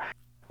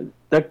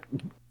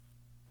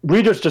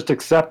 readers just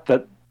accept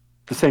that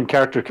the same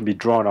character can be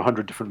drawn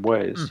 100 different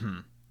ways.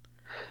 Mm-hmm.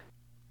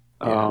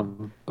 Yeah.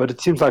 But it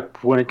seems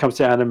like when it comes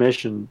to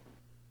animation,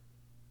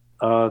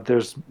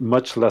 there's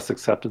much less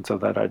acceptance of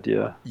that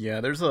idea.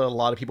 Yeah, there's a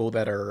lot of people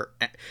that are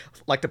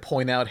like to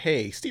point out,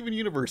 hey, Steven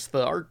Universe,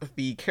 the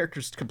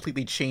characters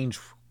completely change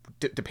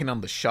depending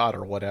on the shot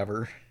or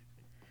whatever.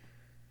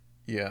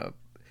 Yeah,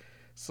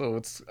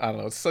 so I don't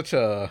know, it's such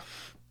a,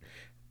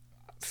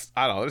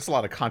 I don't know, there's a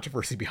lot of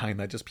controversy behind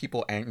that. Just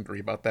people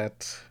angry about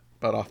that,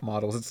 about off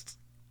models.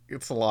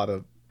 It's a lot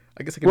of,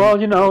 I guess.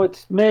 Well,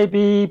 it's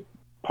maybe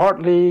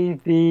partly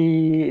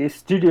the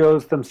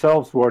studios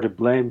themselves who are to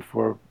blame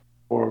for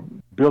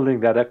building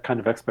that kind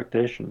of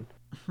expectation.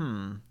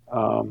 Like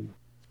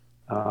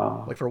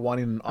for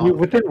wanting. I mean,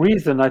 within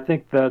reason, I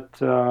think that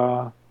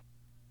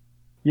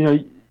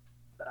an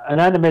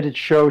animated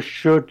show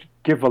should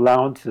give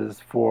allowances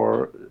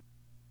for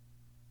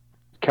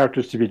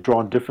characters to be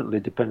drawn differently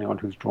depending on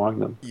who's drawing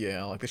them.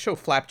 Yeah, like the show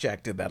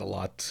Flapjack did that a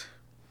lot.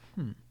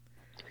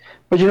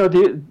 But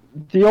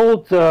the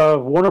old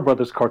Warner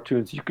Brothers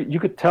cartoons, you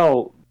could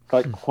tell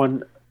like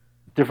when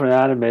different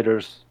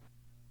animators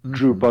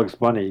drew Bugs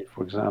Bunny,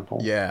 for example.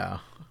 Yeah.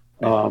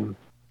 But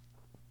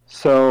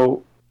as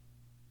long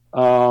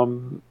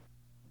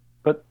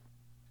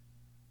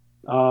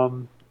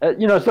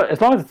as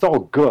it's all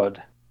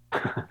good.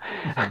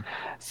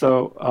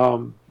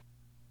 So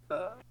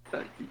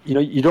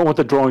you don't want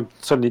the drawing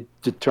suddenly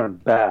to turn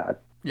bad.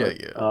 Yeah,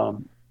 but, yeah.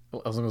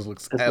 As long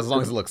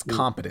as it looks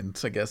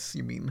competent, I guess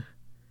you mean.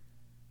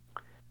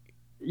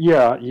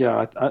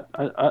 Yeah.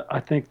 I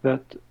think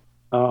that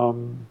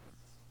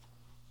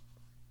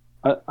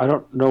I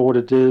don't know what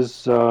it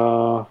is.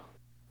 I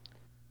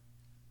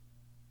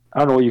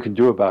don't know what you can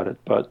do about it,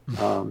 but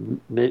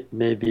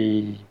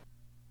maybe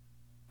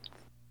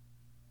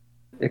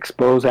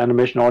expose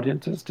animation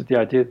audiences to the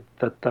idea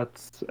that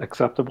that's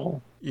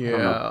acceptable.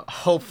 Yeah,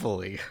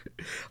 hopefully.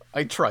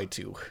 I try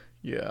to.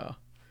 Yeah.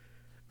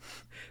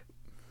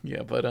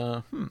 Yeah, but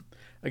I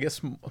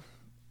guess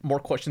more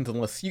questions,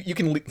 unless you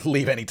can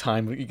leave any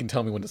time. You can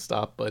tell me when to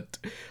stop, but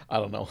I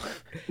don't know.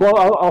 Well,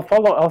 I'll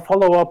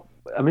follow up.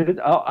 I mean,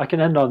 I can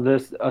end on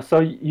this. I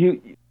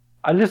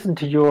listened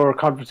to your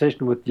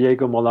conversation with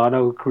Diego Molano,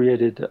 who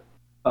created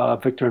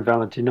Victor and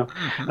Valentino,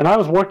 and I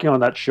was working on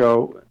that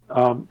show.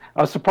 I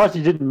was surprised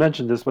you didn't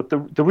mention this, but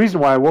the reason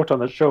why I worked on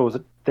that show was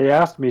that they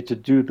asked me to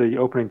do the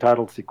opening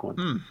title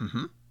sequence.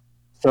 Mm-hmm.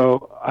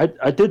 So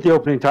I did the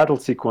opening title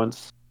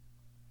sequence,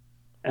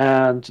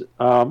 and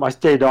I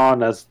stayed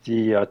on as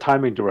the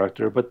timing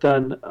director. But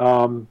then,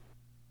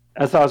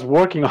 as I was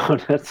working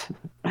on it,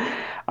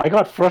 I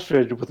got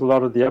frustrated with a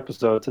lot of the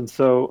episodes, and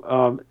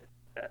so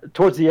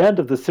towards the end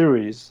of the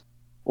series,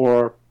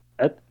 or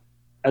at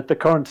the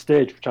current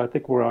stage, which I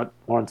think we're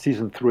on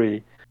season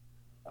 3,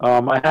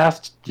 I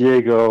asked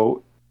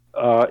Diego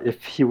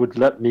if he would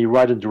let me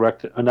write and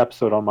direct an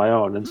episode on my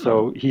own, and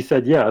so he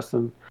said yes,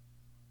 and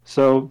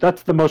so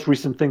that's the most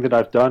recent thing that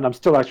I've done. I'm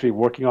still actually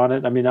working on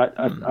it. I mean,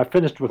 I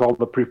finished with all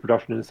the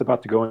pre-production, and it's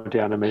about to go into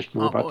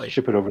animation. We're about to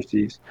ship it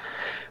overseas.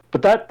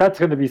 But that's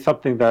going to be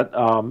something that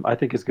I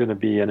think is going to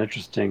be an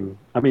interesting...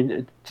 I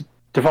mean,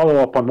 to follow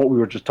up on what we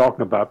were just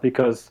talking about,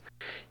 because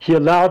he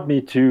allowed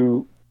me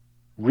to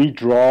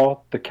redraw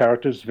the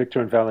characters, Victor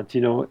and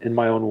Valentino, in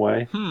my own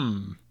way.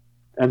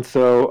 And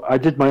so I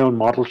did my own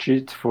model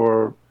sheets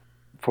for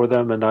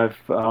them, and I've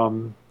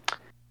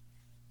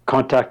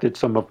contacted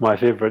some of my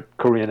favorite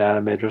Korean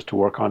animators to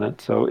work on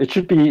it. So it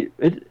should be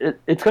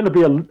it's going to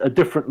be a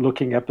different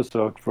looking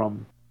episode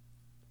from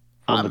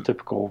the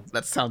typical.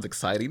 That sounds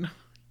exciting.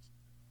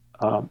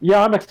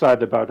 Yeah, I'm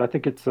excited about it. I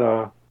think it's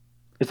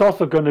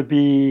also going to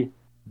be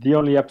the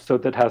only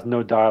episode that has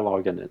no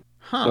dialogue in it.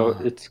 So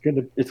it's going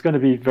to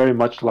be very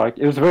much like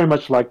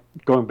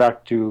going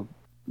back to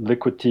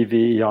Liquid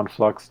TV on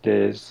Flux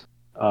days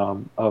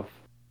of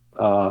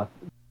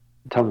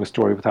telling a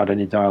story without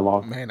any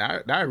dialogue. Man,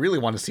 now I really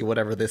want to see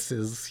whatever this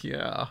is.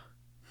 Yeah.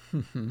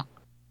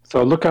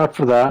 So look out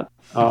for that.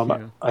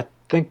 I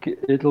think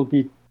it'll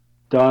be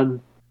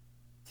done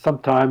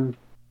sometime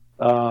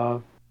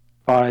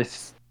by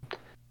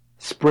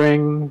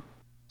spring,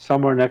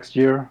 somewhere next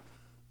year,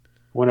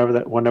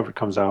 whenever it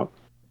comes out.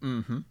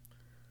 Mm-hmm.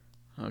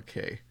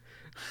 Okay.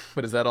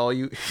 But is that all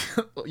you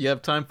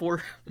have time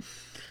for?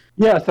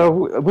 Yeah,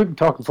 so we've been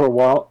talking for a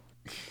while.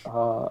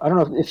 I don't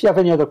know if you have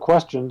any other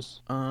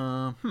questions.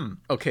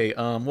 Okay.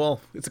 Well,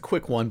 it's a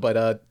quick one,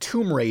 but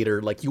Tomb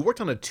Raider. Like, you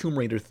worked on a Tomb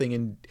Raider thing,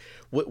 and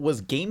what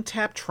was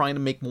GameTap trying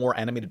to make more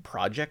animated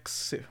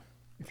projects?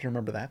 If you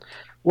remember that.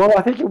 Well,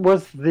 I think it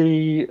was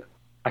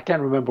I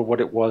can't remember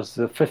what it was,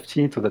 the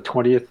 15th or the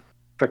 20th.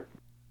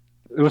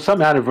 It was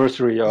some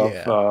anniversary of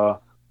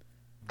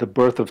the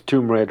birth of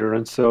Tomb Raider,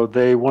 and so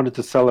they wanted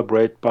to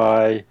celebrate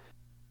by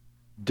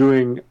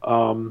doing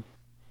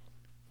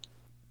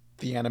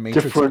the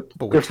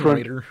animatrix Tomb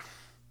Raider.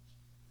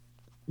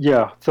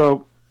 Yeah,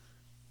 so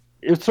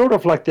it's sort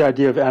of like the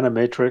idea of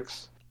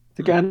Animatrix.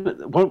 Again,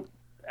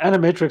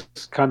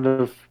 Animatrix kind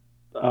of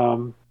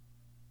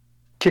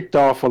kicked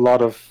off a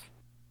lot of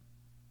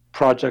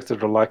projects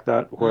that are like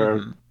that,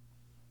 where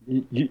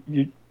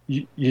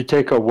you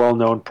take a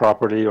well-known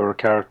property or a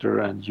character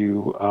and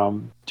you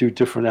do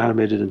different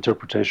animated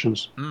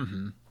interpretations.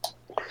 Mm-hmm.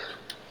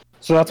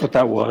 So that's what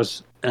that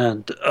was,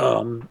 and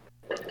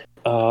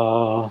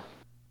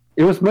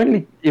it was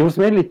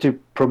mainly to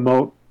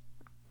promote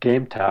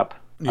GameTap,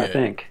 Yeah. I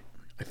think.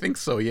 I think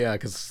so, yeah,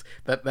 because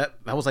that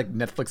was like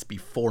Netflix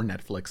before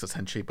Netflix,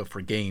 essentially, but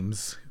for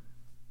games.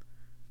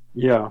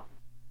 Yeah.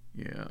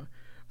 Yeah.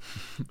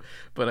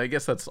 But I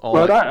guess that's all.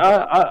 But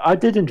I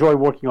did enjoy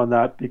working on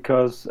that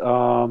because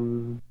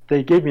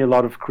they gave me a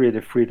lot of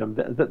creative freedom.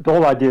 The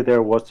whole idea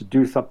there was to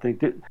do something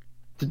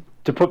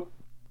to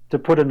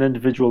put an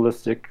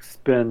individualistic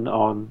spin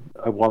on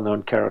a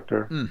well-known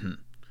character. Mm-hmm.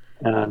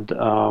 And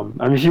I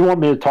mean, if you want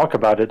me to talk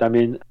about it, I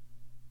mean,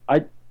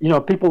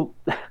 people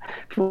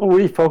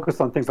really focus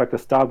on things like the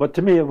style, but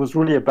to me, it was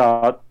really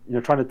about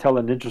trying to tell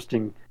an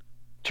interesting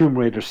Tomb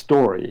Raider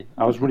story.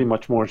 I was really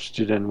much more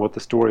interested in what the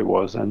story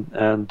was,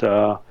 and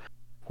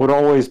what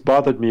always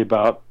bothered me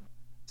about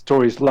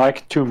stories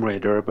like Tomb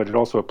Raider, but it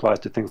also applies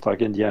to things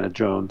like Indiana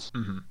Jones,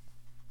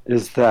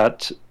 is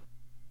that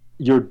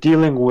you're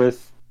dealing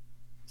with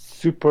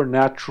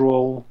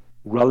supernatural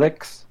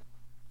relics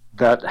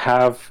that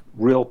have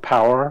real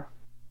power,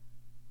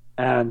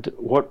 and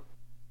what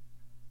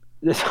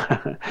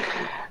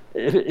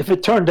if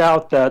it turned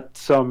out that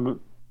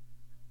some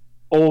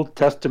Old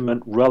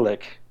Testament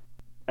relic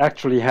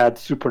actually had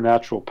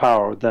supernatural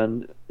power,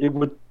 then it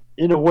would,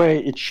 in a way,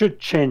 it should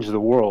change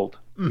the world,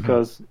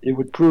 because it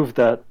would prove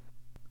that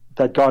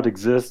God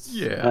exists,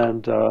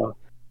 and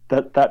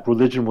that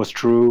religion was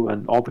true,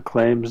 and all the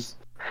claims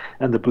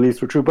and the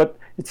beliefs were true. But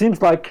it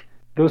seems like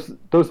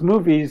those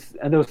movies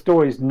and those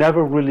stories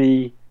never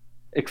really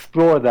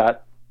explore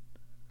that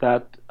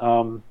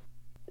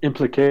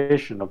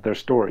implication of their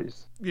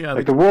stories. Yeah,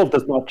 like the world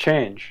does not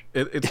change.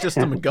 It's just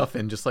a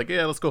MacGuffin, just like,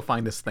 let's go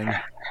find this thing.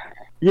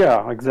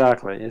 Yeah,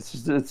 exactly. It's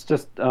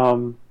just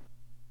and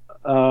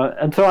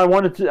so I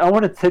wanted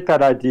to take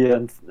that idea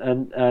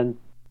and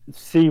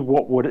see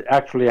what would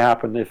actually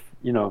happen if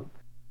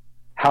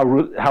how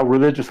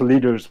religious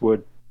leaders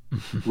would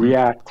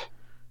react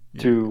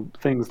to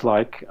things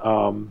like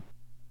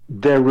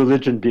their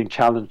religion being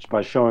challenged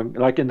by showing,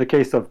 like in the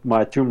case of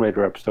my Tomb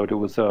Raider episode, it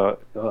was an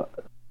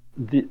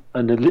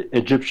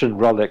Egyptian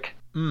relic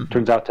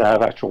turns out to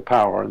have actual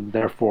power, and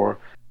therefore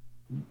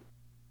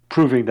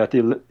proving that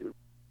the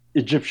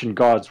Egyptian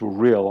gods were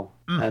real.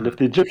 And if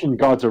the Egyptian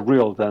gods are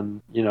real,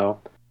 then the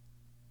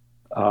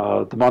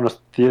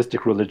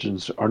monotheistic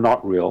religions are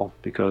not real,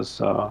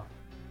 because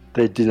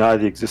they deny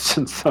the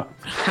existence of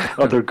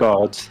other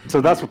gods.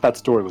 So that's what that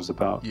story was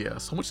about. Yeah,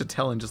 so much to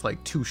tell in just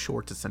like 2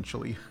 shorts,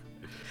 essentially.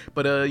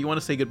 But you want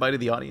to say goodbye to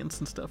the audience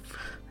and stuff?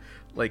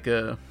 Like,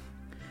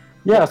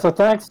 yeah, so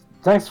thanks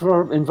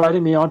for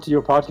inviting me onto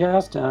your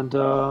podcast, and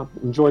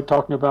enjoyed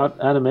talking about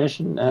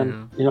animation,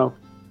 and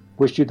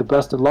wish you the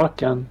best of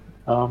luck, and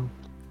I'll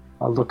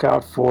look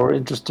out for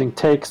interesting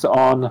takes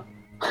on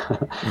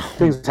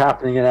things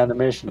happening in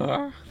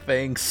animation.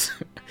 Thanks.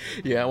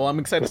 Yeah, well, I'm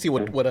excited to see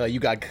what you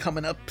got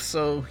coming up.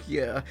 So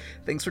yeah,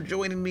 thanks for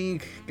joining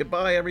me.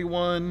 Goodbye,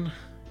 everyone.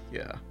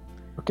 Yeah.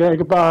 Okay,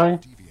 goodbye.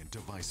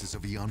 Devices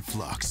of Aeon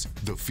Flux,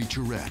 the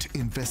featurette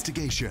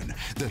investigation,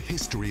 the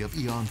history of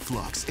Aeon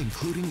Flux,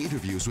 including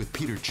interviews with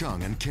Peter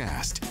Chung and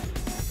cast.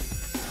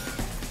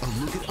 A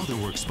look at other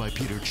works by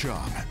Peter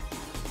Chung,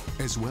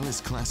 as well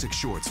as classic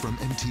shorts from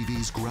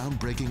MTV's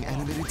groundbreaking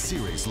animated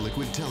series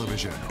Liquid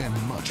Television, and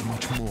much,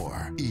 much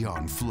more.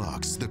 Aeon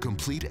Flux, the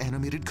complete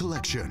animated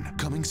collection,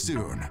 coming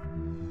soon.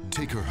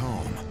 Take her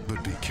home,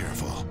 but be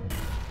careful.